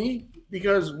harp on me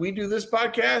because we do this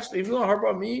podcast, if you want to harp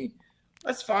on me,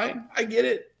 that's fine. I get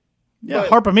it. Yeah,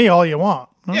 harp on me all you want.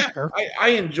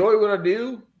 I enjoy what I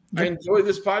do. I enjoy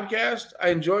this podcast. I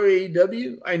enjoy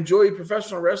AEW. I enjoy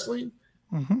professional wrestling.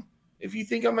 Mm-hmm. If you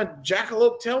think I'm a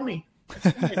jackalope, tell me.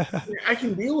 I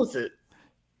can deal with it.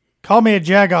 Call me a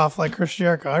jagoff like Chris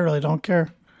Jericho. I really don't care.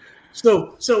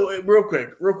 So real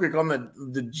quick on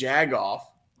the jagoff,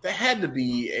 that had to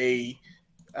be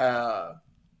what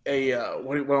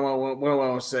do I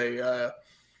want to say?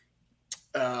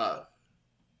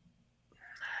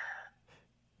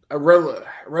 A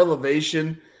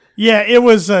relevation. Yeah, it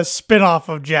was a spinoff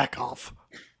of Jackoff.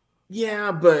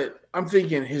 Yeah, but I'm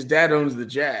thinking his dad owns the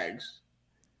Jags.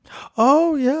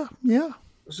 Oh yeah.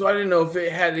 So I didn't know if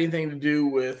it had anything to do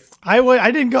with. I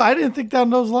didn't think down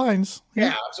those lines.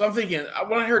 Yeah, so I'm thinking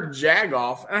when I heard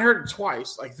Jagoff, and I heard it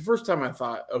twice. Like the first time I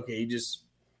thought, okay,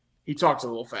 he talks a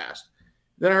little fast.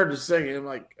 Then I heard the second, I'm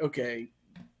like, okay,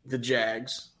 the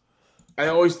Jags. I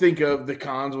always think of the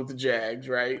cons with the Jags,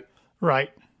 right?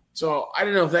 Right. So I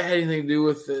didn't know if that had anything to do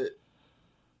with it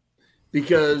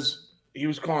because he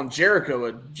was calling Jericho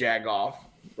a Jagoff,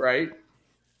 right?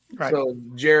 Right. So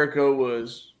Jericho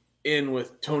was in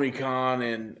with Tony Khan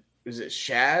and is it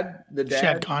Shad, the dad?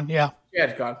 Shad Khan, yeah.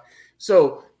 Shad Khan.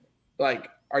 So, like,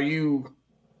 are you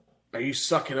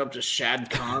sucking up to Shad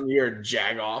Khan? You're a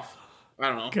Jagoff. I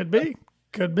don't know. Could be.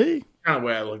 Kind of the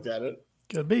way I looked at it.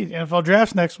 Could be. NFL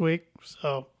draft's next week,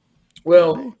 so.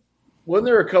 Well, wasn't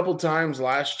there a couple times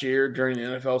last year during the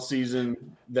NFL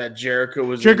season that Jericho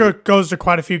goes to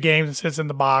quite a few games and sits in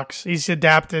the box. He's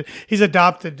adopted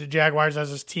the Jaguars as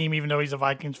his team, even though he's a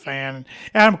Vikings fan. And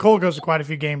Adam Cole goes to quite a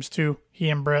few games too. He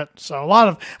and Britt. So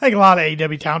I think a lot of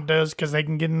AEW talent does because they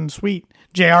can get in the suite.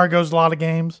 JR goes to a lot of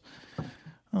games.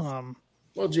 Well,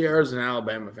 JR is an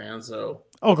Alabama fan, so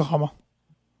Oklahoma.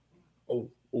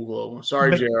 Oklahoma.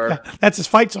 Sorry, JR. Yeah, that's his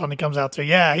fight song he comes out to.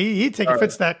 Yeah, he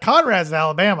fits that. Conrad's in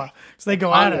Alabama, so they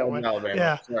go at it. Alabama.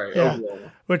 Yeah, sorry, yeah.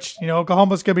 Oklahoma. Which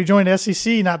Oklahoma's going to be joining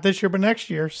SEC not this year but next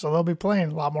year, so they'll be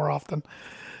playing a lot more often.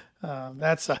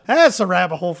 That's a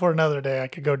rabbit hole for another day. I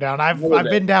could go down. I've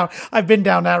been down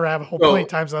that rabbit hole plenty of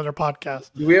times on other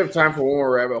podcasts. Do we have time for one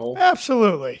more rabbit hole?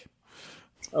 Absolutely.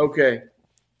 Okay,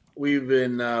 we've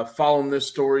been following this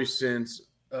story since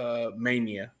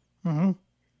Mania. Mm-hmm.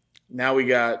 Now we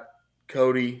got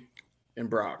Cody and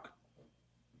Brock.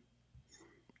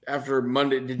 After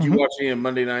Monday, did you watch any of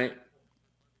Monday night?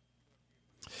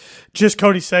 Just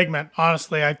Cody's segment.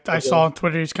 Honestly, I saw on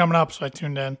Twitter he's coming up, so I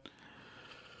tuned in.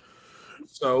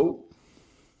 So,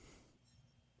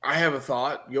 I have a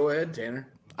thought. Go ahead,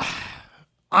 Tanner.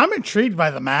 I'm intrigued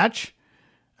by the match.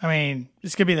 I mean,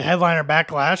 this could be the headliner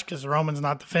Backlash because Roman's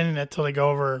not defending it till they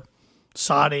go over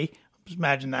Saudi. Just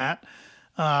imagine that.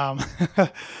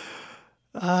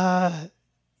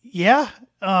 Yeah.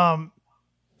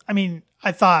 I mean,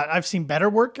 I thought I've seen better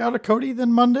work out of Cody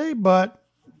than Monday, but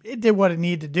it did what it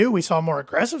needed to do. We saw a more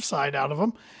aggressive side out of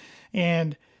him.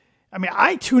 And I mean,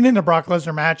 I tune into Brock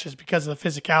Lesnar matches because of the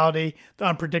physicality, the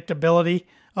unpredictability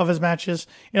of his matches.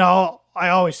 I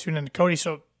always tune into Cody.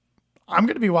 So I'm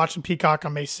going to be watching Peacock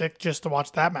on May 6th just to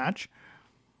watch that match.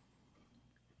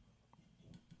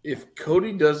 If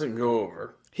Cody doesn't go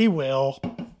over, he will.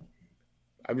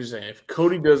 I'm just saying, if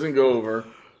Cody doesn't go over,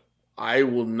 I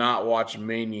will not watch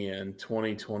Mania in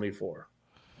 2024.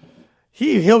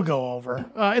 He'll go over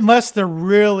unless they're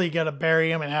really gonna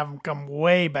bury him and have him come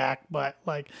way back. But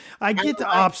I get the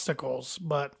obstacles,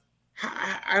 but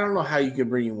I don't know how you can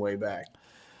bring him way back.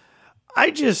 Are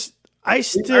you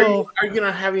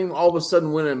gonna have him all of a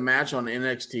sudden win a match on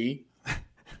NXT?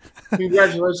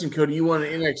 Congratulations, Cody. You won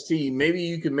an NXT. Maybe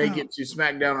you can make it to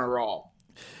SmackDown or Raw.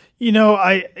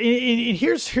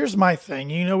 Here's my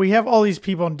thing. We have all these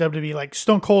people in WWE, like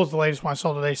Stone Cold is the latest one I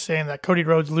saw today saying that Cody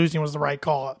Rhodes losing was the right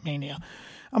call at Mania.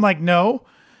 I'm like, no.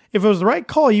 If it was the right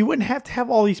call, you wouldn't have to have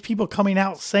all these people coming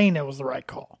out saying it was the right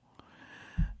call.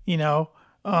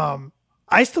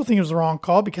 I still think it was the wrong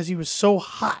call because he was so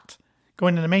hot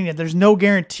going into Mania. There's no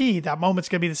guarantee that moment's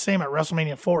going to be the same at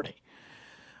WrestleMania 40.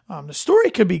 The story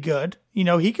could be good.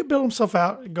 He could build himself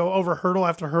out, go over hurdle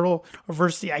after hurdle,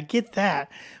 adversity. I get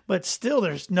that. But still,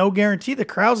 there's no guarantee the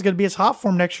crowd's going to be as hot for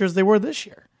him next year as they were this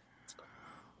year.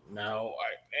 No,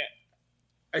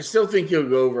 I still think he'll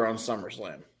go over on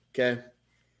SummerSlam, okay?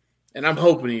 And I'm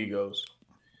hoping he goes.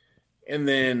 And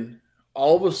then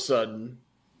all of a sudden,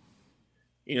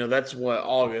 that's what,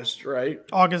 August, right?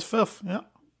 August 5th, yeah.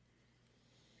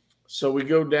 So we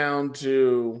go down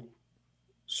to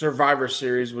Survivor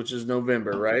Series, which is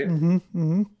November, right? Mm-hmm,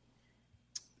 mm-hmm.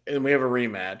 And we have a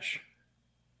rematch.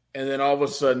 And then all of a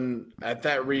sudden, at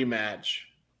that rematch,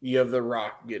 you have The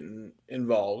Rock getting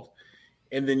involved.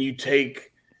 And then you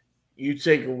take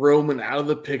Roman out of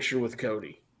the picture with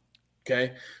Cody.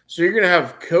 Okay? So you're going to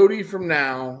have Cody from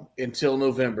now until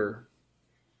November.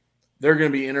 They're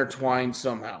going to be intertwined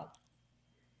somehow.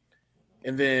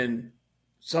 And then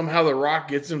somehow The Rock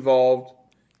gets involved.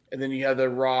 And then you have The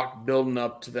Rock building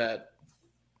up to that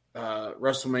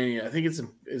WrestleMania. I think is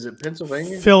it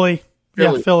Pennsylvania? Philly.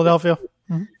 Yeah, Philadelphia.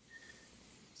 Mm-hmm.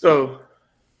 So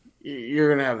you're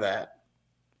going to have that.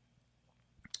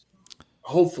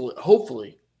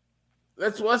 Hopefully.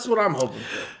 That's what I'm hoping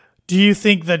for. Do you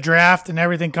think the draft and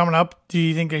everything coming up, do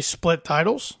you think they split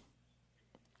titles?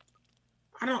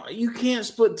 You can't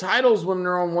split titles when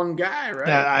they're on one guy, right?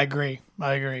 Yeah, I agree.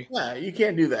 Yeah, you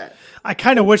can't do that. I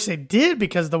kind of wish they did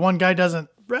because the one guy doesn't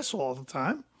wrestle all the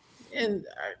time. And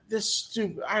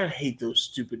I hate those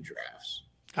stupid drafts.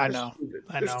 I know.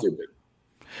 They're stupid.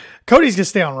 Cody's going to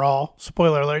stay on Raw.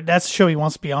 Spoiler alert. That's the show he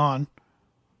wants to be on.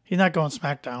 He's not going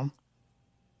SmackDown.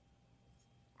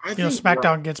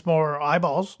 SmackDown gets more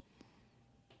eyeballs.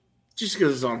 Just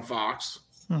because it's on Fox.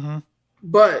 Mm-hmm.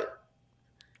 But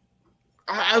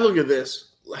I look at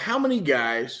this. How many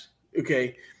guys,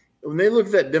 okay, when they look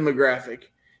at that demographic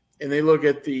and they look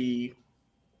at the,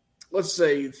 let's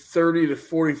say, 30 to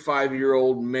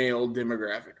 45-year-old male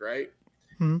demographic, right?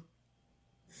 Mm-hmm.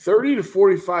 30 to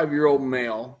 45-year-old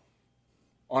male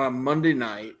on a Monday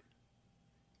night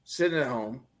sitting at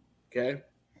home, okay,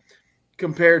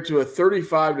 compared to a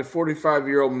 35 to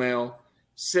 45-year-old male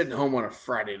sitting home on a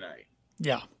Friday night.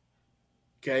 Yeah.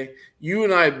 Okay? You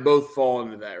and I both fall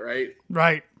into that, right?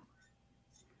 Right.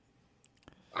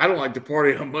 I don't like to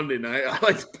party on Monday night. I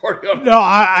like to party on... No,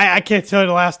 I can't tell you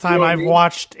the last time I've I mean?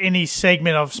 watched any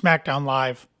segment of SmackDown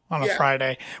Live on a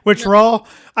Friday. Which Raw,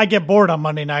 I get bored on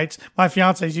Monday nights. My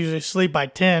fiance's usually asleep by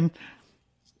 10.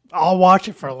 I'll watch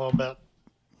it for a little bit.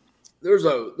 There's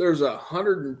a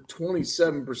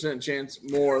 127% chance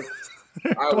more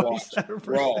I watch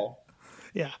Raw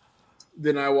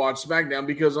than I watch SmackDown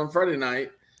because on Friday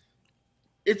night,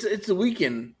 it's the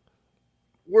weekend.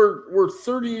 We're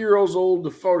 30 years old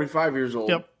to 45 years old.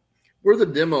 Yep. We're the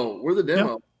demo.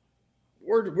 Yep.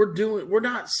 We're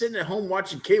not sitting at home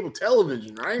watching cable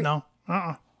television, right? No.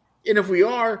 And if we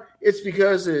are, it's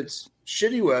because it's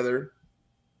shitty weather.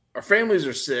 Our families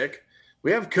are sick.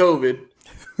 We have COVID.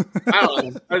 I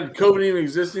don't know. Does COVID even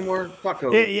exist anymore? Fuck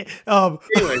COVID.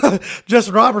 Anyway.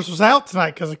 Justin Roberts was out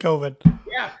tonight because of COVID.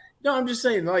 Yeah. No, I'm just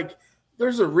saying, like,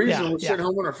 there's a reason we're sitting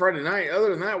home on a Friday night.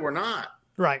 Other than that, we're not.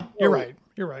 Right. You're right.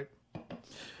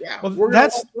 Yeah. Well, we're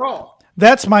going to watch Raw.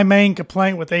 That's my main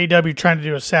complaint with AEW trying to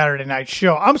do a Saturday night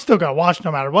show. I'm still going to watch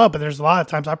no matter what, but there's a lot of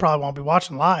times I probably won't be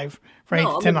watching live from 8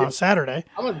 to 10 on Saturday.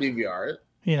 I'm going to DVR it.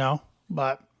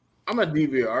 But I'm going to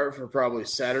DVR it for probably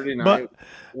Saturday night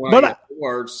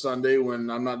or Sunday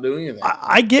when I'm not doing anything.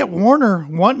 I get Warner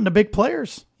wanting the big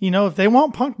players. If they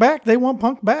want Punk back, they want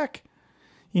Punk back.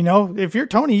 If you're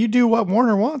Tony, you do what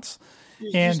Warner wants.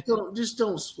 Just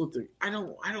don't split the. I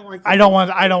don't like. I don't want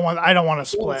to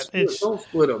split. Don't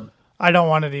split them. I don't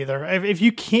want it either. If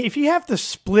you have to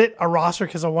split a roster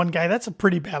because of one guy, that's a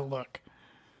pretty bad look.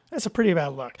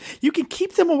 You can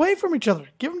keep them away from each other.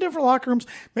 Give them different locker rooms.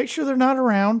 Make sure they're not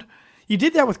around. You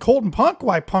did that with Colt and Punk.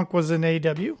 Why Punk was in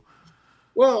AEW?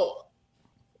 Well,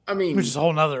 I mean, which is a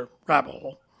whole nother rabbit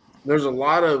hole. There's a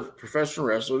lot of professional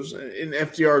wrestlers, and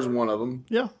FTR is one of them.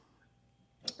 Yeah.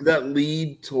 That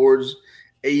lead towards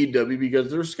AEW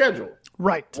because they're scheduled.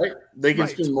 Right. They can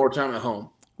spend more time at home.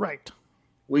 Right.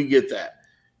 We get that.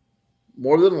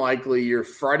 More than likely, your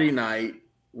Friday night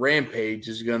Rampage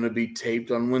is going to be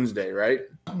taped on Wednesday, right?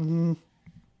 Mm-hmm.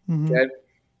 Mm-hmm. Okay.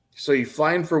 So you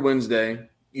fly in for Wednesday.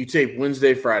 You tape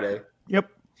Wednesday, Friday. Yep.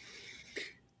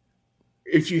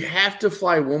 If you have to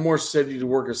fly one more city to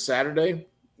work a Saturday,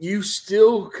 you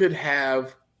still could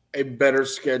have a better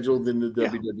schedule than the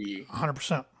WWE.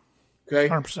 100%. Okay?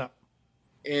 100%.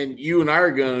 And you and I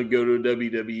are going to go to a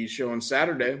WWE show on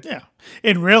Saturday. Yeah.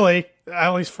 And really, at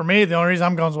least for me, the only reason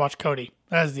I'm going to watch Cody.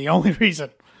 That is the only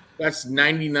reason. That's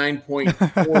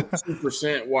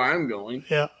 99.42% why I'm going.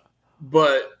 Yeah.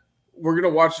 But we're going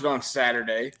to watch it on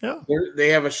Saturday. Yeah. They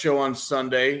have a show on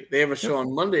Sunday. They have a show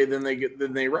on Monday. Then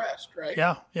they rest, right?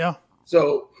 Yeah. Yeah.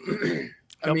 So,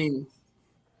 I mean,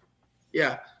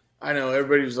 yeah, I know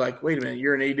everybody's like, wait a minute,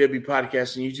 you're an AEW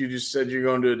podcast and you two just said you're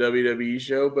going to a WWE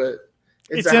show, but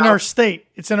it's in our state.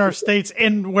 It's in our states.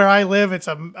 And where I live, it's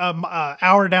a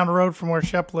hour down the road from where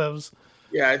Shep lives.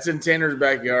 Yeah, it's in Tanner's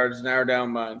backyard. It's an hour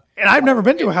down mine. And I've never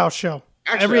been to a house show.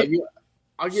 Actually,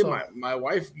 I'll give my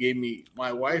wife credited me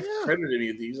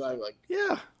with these. I like.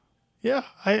 Yeah.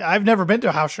 I've never been to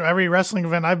a house show. Every wrestling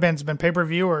event I've been has been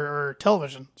pay-per-view or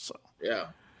television. So yeah,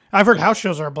 I've heard house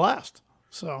shows are a blast.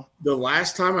 So the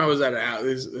last time I was at a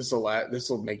house, this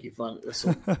will make you fun. This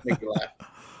will make you laugh.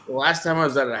 The last time I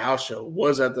was at a house show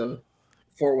was at the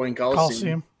Fort Wayne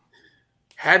Coliseum.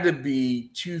 Had to be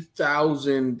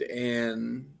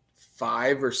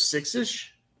 2005 or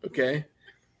 6-ish. Okay.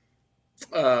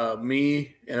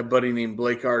 Me and a buddy named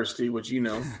Blake Hardesty, which you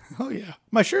know. Oh, yeah.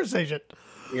 My insurance agent.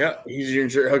 Yeah, he's your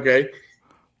insurance. Okay.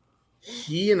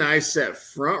 He and I sat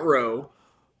front row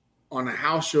on a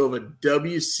house show of a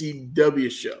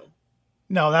WCW show.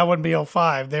 No, that wouldn't be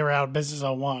 05. They were out of business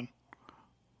 01.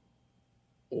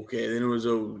 Okay, then it was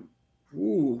you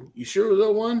sure it was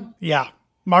 01? Yeah.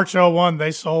 March 01,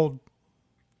 they sold.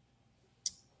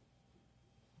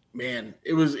 Man,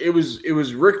 it was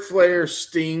Ric Flair,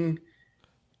 Sting,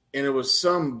 and it was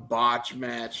some botch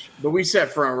match. But we sat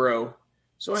front row.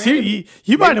 So you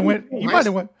might have went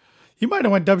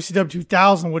WCW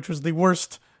 2000, which was the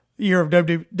worst year of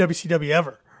WCW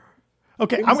ever.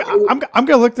 Okay, I'm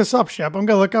gonna look this up, Shep. I'm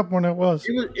gonna look up when it was.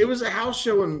 It was a house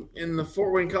show in the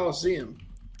Fort Wayne Coliseum.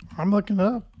 I'm looking it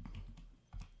up.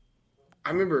 I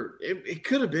remember it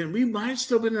could have been. We might have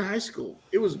still been in high school.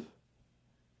 It was.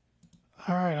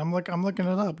 All right, I'm looking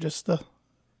it up just to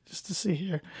see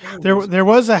here. There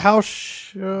was a house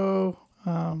show.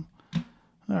 All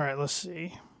right, let's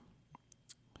see.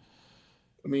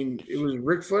 I mean, it was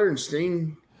Ric Flair and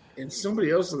Sting and somebody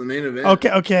else in the main event.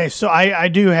 Okay. So I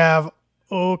do have.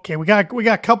 Okay, we got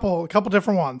a couple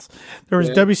different ones. There was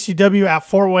WCW at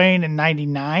Fort Wayne in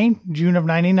 '99, June of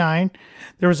 '99.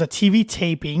 There was a TV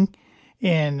taping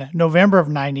in November of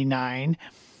 '99.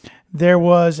 There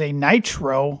was a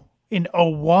Nitro in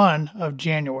 01 of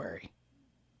January.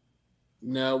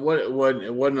 No, it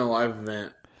wasn't a live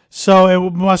event. So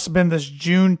it must have been this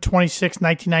June 26,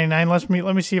 1999.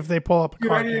 Let me see if they pull up a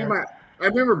card here. I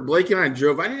remember Blake and I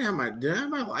drove. Did I have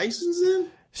my license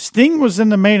then? Sting was in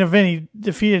the main event. He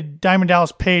defeated Diamond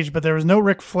Dallas Page, but there was no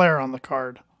Ric Flair on the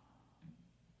card.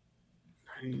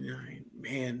 99.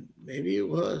 Man, maybe it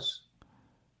was.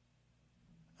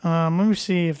 Let me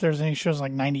see if there's any shows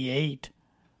like 98.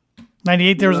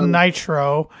 98, there was a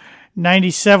Nitro.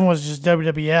 97 was just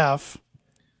WWF.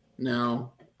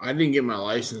 No, I didn't get my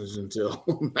license until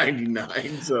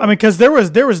 99. So. I mean, because there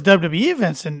was WWE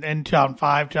events in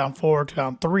 2005, 2004,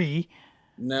 2003.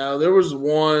 No, there was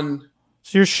one.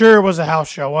 So you're sure it was a house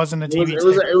show, wasn't a TV? It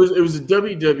was a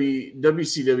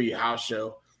WCW house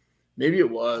show. Maybe it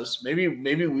was. Maybe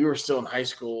we were still in high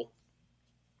school.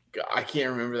 I can't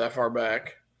remember that far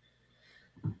back.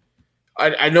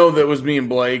 I know that was me and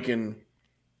Blake, and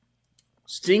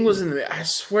Sting was in the. I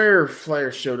swear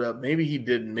Flair showed up. Maybe he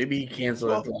didn't. Maybe he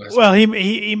canceled at the last. Well,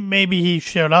 he maybe he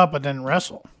showed up but didn't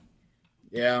wrestle.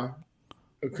 Yeah,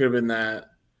 it could have been that.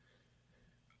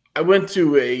 I went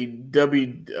to a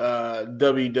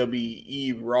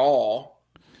WWE Raw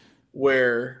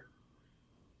where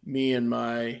me and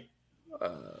my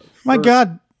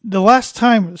God, the last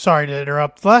time, sorry to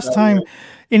interrupt, the last time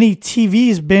any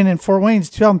TV's been in Fort Wayne is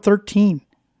 2013.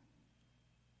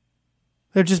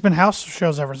 There've just been house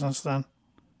shows ever since then.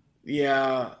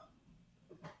 Yeah.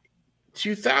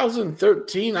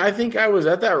 2013, I think I was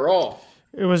at that Raw.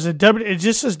 It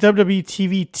just says WWE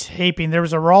TV taping. There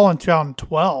was a Raw in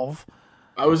 2012.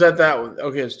 I was at that one.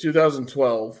 Okay, it's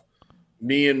 2012.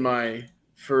 Me and my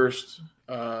first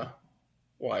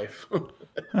wife went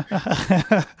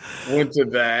to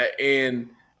that,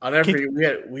 and I'll never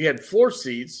forget, we had floor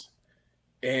seats,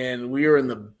 and we were in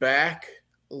the back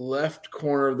left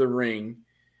corner of the ring.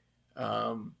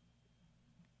 And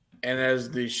as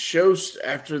the show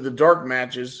after the dark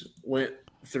matches went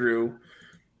through,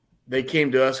 they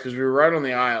came to us because we were right on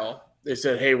the aisle. They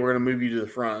said, "Hey, we're going to move you to the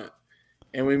front,"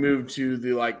 and we moved to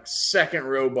the second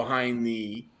row behind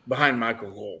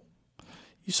Michael Cole.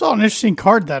 You saw an interesting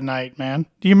card that night, man.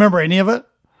 Do you remember any of it?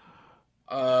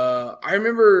 I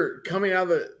remember coming out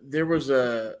there was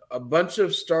a bunch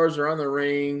of stars around the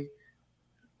ring.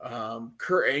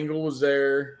 Kurt Angle was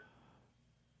there.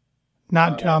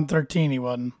 Not 2013, he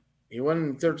wasn't. He wasn't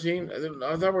in 13?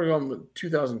 I thought we were going with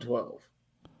 2012.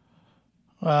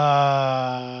 The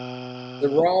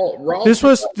Raw. This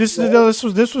was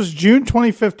June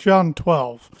 25th,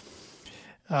 2012.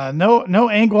 No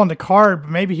Angle on the card,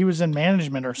 but maybe he was in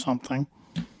management or something.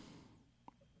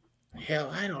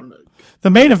 Hell, I don't know. The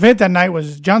main event that night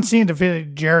was John Cena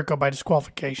defeated Jericho by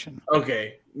disqualification.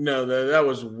 Okay. No, that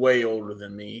was way older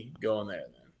than me going there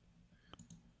then.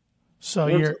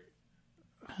 So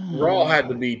Raw had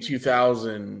to be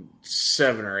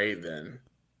 2007 or 8 then.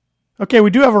 Okay,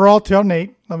 we do have a Raw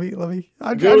 2008. Let me. Go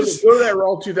to that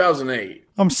Raw 2008.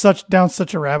 I'm down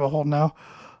such a rabbit hole now.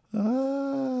 I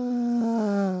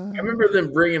remember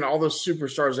them bringing all those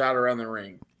superstars out around the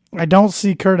ring. I don't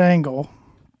see Kurt Angle.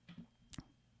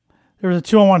 There was a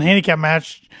 2-on-1 handicap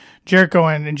match. Jericho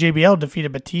and JBL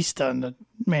defeated Batista in the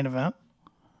main event.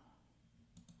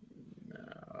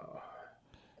 No.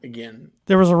 Again.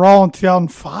 There was a Raw in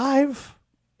 2005.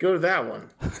 Go to that one.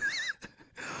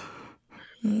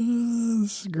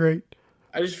 This is great.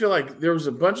 I just feel like there was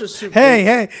a bunch of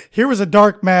Hey, here was a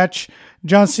dark match.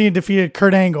 John Cena defeated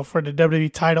Kurt Angle for the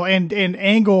WWE title, and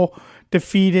Angle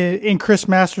and Chris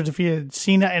Masters defeated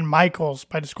Cena and Michaels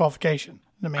by disqualification.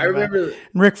 I remember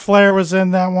Ric Flair was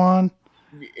in that one.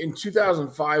 In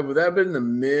 2005, would that have been the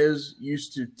Miz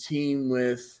used to team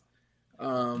with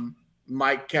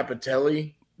Mike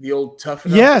Capitelli, the old tough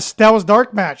enough? Yes, that was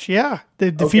dark match. Yeah, they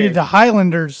defeated the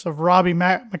Highlanders of Robbie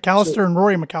McAllister and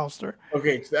Rory McAllister.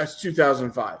 Okay, that's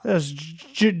 2005. That was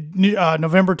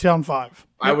November 2005.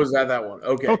 I was at that one.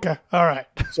 Okay, all right.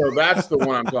 So that's the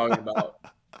one I'm talking about.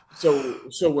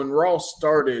 So when Raw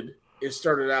started, it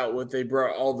started out with they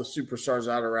brought all the superstars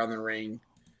out around the ring.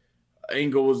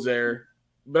 Angle was there.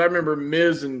 But I remember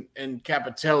Miz and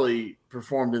Capitelli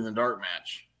performed in the dark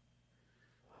match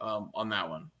on that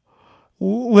one.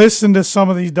 Listen to some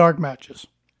of these dark matches.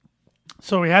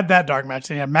 So we had that dark match.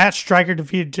 Then you had Matt Striker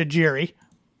defeated Tajiri.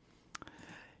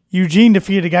 Eugene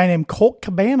defeated a guy named Colt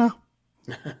Cabana.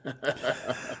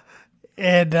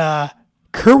 And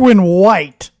Kerwin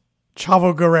White,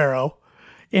 Chavo Guerrero,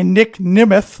 and Nick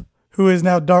Nemeth, who is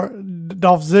now Dolph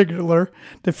Ziggler,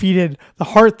 defeated the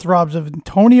heartthrobs of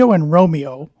Antonio and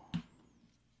Romeo.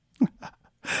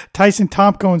 Tyson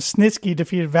Tomko and Snitsky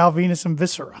defeated Val Venus and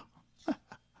Viscera.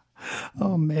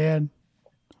 Oh, man.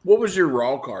 What was your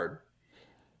Raw card?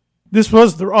 This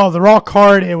was the Raw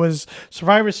card. It was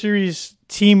Survivor Series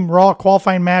Team Raw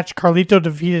qualifying match. Carlito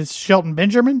defeated Shelton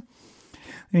Benjamin.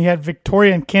 And you had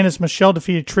Victoria and Candice Michelle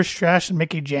defeated Trish Stratus and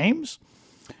Mickie James.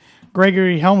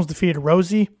 Gregory Helms defeated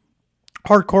Rosie.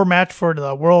 Hardcore match for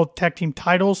the World Tag Team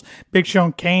titles. Big Show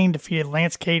and Kane defeated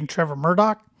Lance Cade and Trevor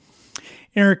Murdoch.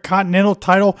 Intercontinental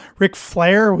title, Ric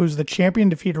Flair, who's the champion,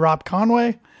 defeated Rob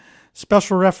Conway.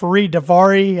 Special referee,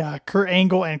 Daivari, Kurt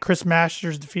Angle, and Chris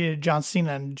Masters defeated John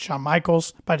Cena and Shawn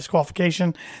Michaels by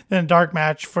disqualification. Then a dark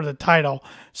match for the title,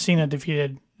 Cena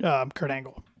defeated Kurt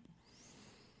Angle.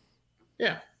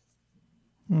 Yeah.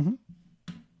 Mm-hmm.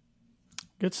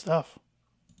 Good stuff.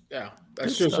 Yeah,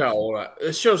 that shows how old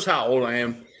it shows how old I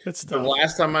am. Good stuff. The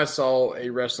last time I saw a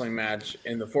wrestling match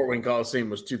in the Fort Wayne Coliseum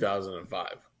was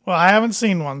 2005. Well, I haven't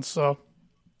seen one, so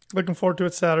looking forward to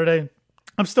it Saturday.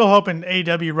 I'm still hoping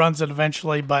AEW runs it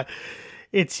eventually, but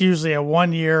it's usually a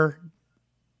 1-year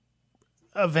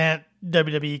event.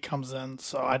 WWE comes in,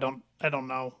 so I don't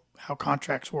know how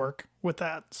contracts work with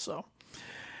that. So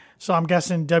I'm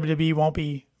guessing WWE won't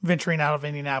be venturing out of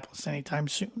Indianapolis anytime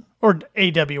soon, or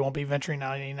AEW won't be venturing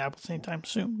out of Indianapolis anytime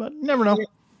soon. But you never know.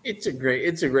 It's a great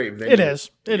venue. It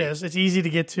is. It's easy to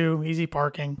get to, easy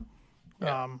parking.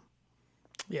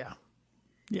 Yeah.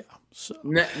 So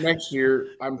next year,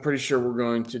 I'm pretty sure we're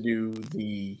going to do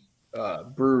the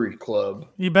Brewery Club.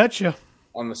 You betcha.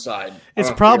 On the side.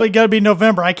 It's probably going to be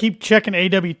November. I keep checking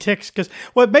AW ticks because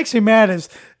what makes me mad is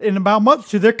in about a month or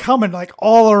two, they're coming like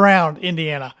all around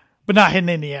Indiana, but not hitting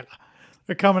Indiana.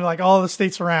 They're coming like all the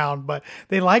states around, but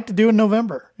they like to do in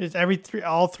November. It's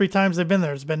all three times they've been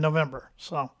there, it's been November.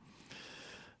 So,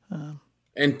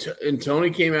 and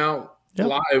Tony came out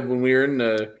live when we were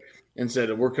and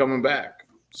said we're coming back.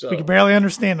 So we could barely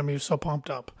understand him. He was so pumped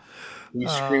up. He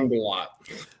screamed a lot.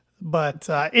 But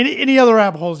any other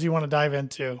rabbit holes you want to dive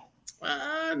into?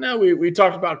 No, we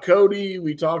talked about Cody.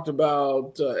 We talked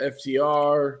about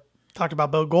FTR. Talked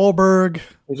about Bill Goldberg.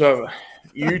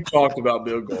 You talked about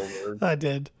Bill Goldberg. I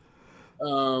did.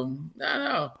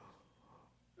 No.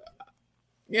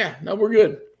 Yeah, no, we're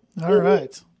good. All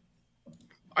right.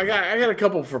 I got a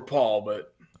couple for Paul,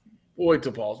 but we'll wait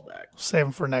till Paul's back. Save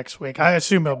him for next week. I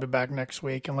assume he'll be back next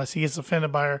week unless he gets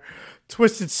offended by our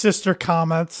Twisted Sister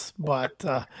comments. But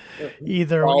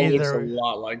either looks a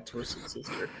lot like Twisted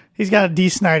Sister. He's got a D.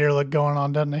 Snyder look going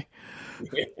on, doesn't he?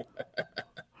 Yeah.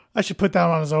 I should put that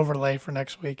on his overlay for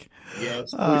next week.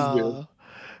 Yes, please do.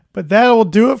 But that will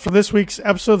do it for this week's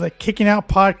episode of the Kicking Out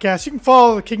Podcast. You can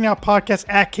follow the Kicking Out Podcast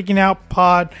at Kicking Out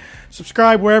Pod.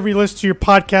 Subscribe wherever you listen to your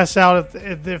podcasts out.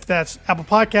 If that's Apple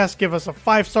Podcasts, give us a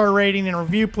 5-star rating and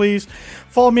review, please.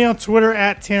 Follow me on Twitter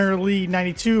at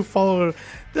TannerLee92. Follow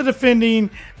the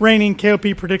defending, reigning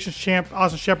KOP predictions champ,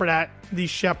 Austin Shepard, at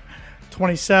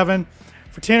TheShep27.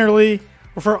 For Tanner Lee,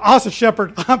 or for Austin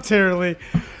Shepard, I'm Tanner Lee.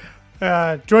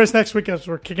 Join us next week as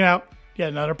we're kicking out yet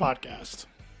another podcast.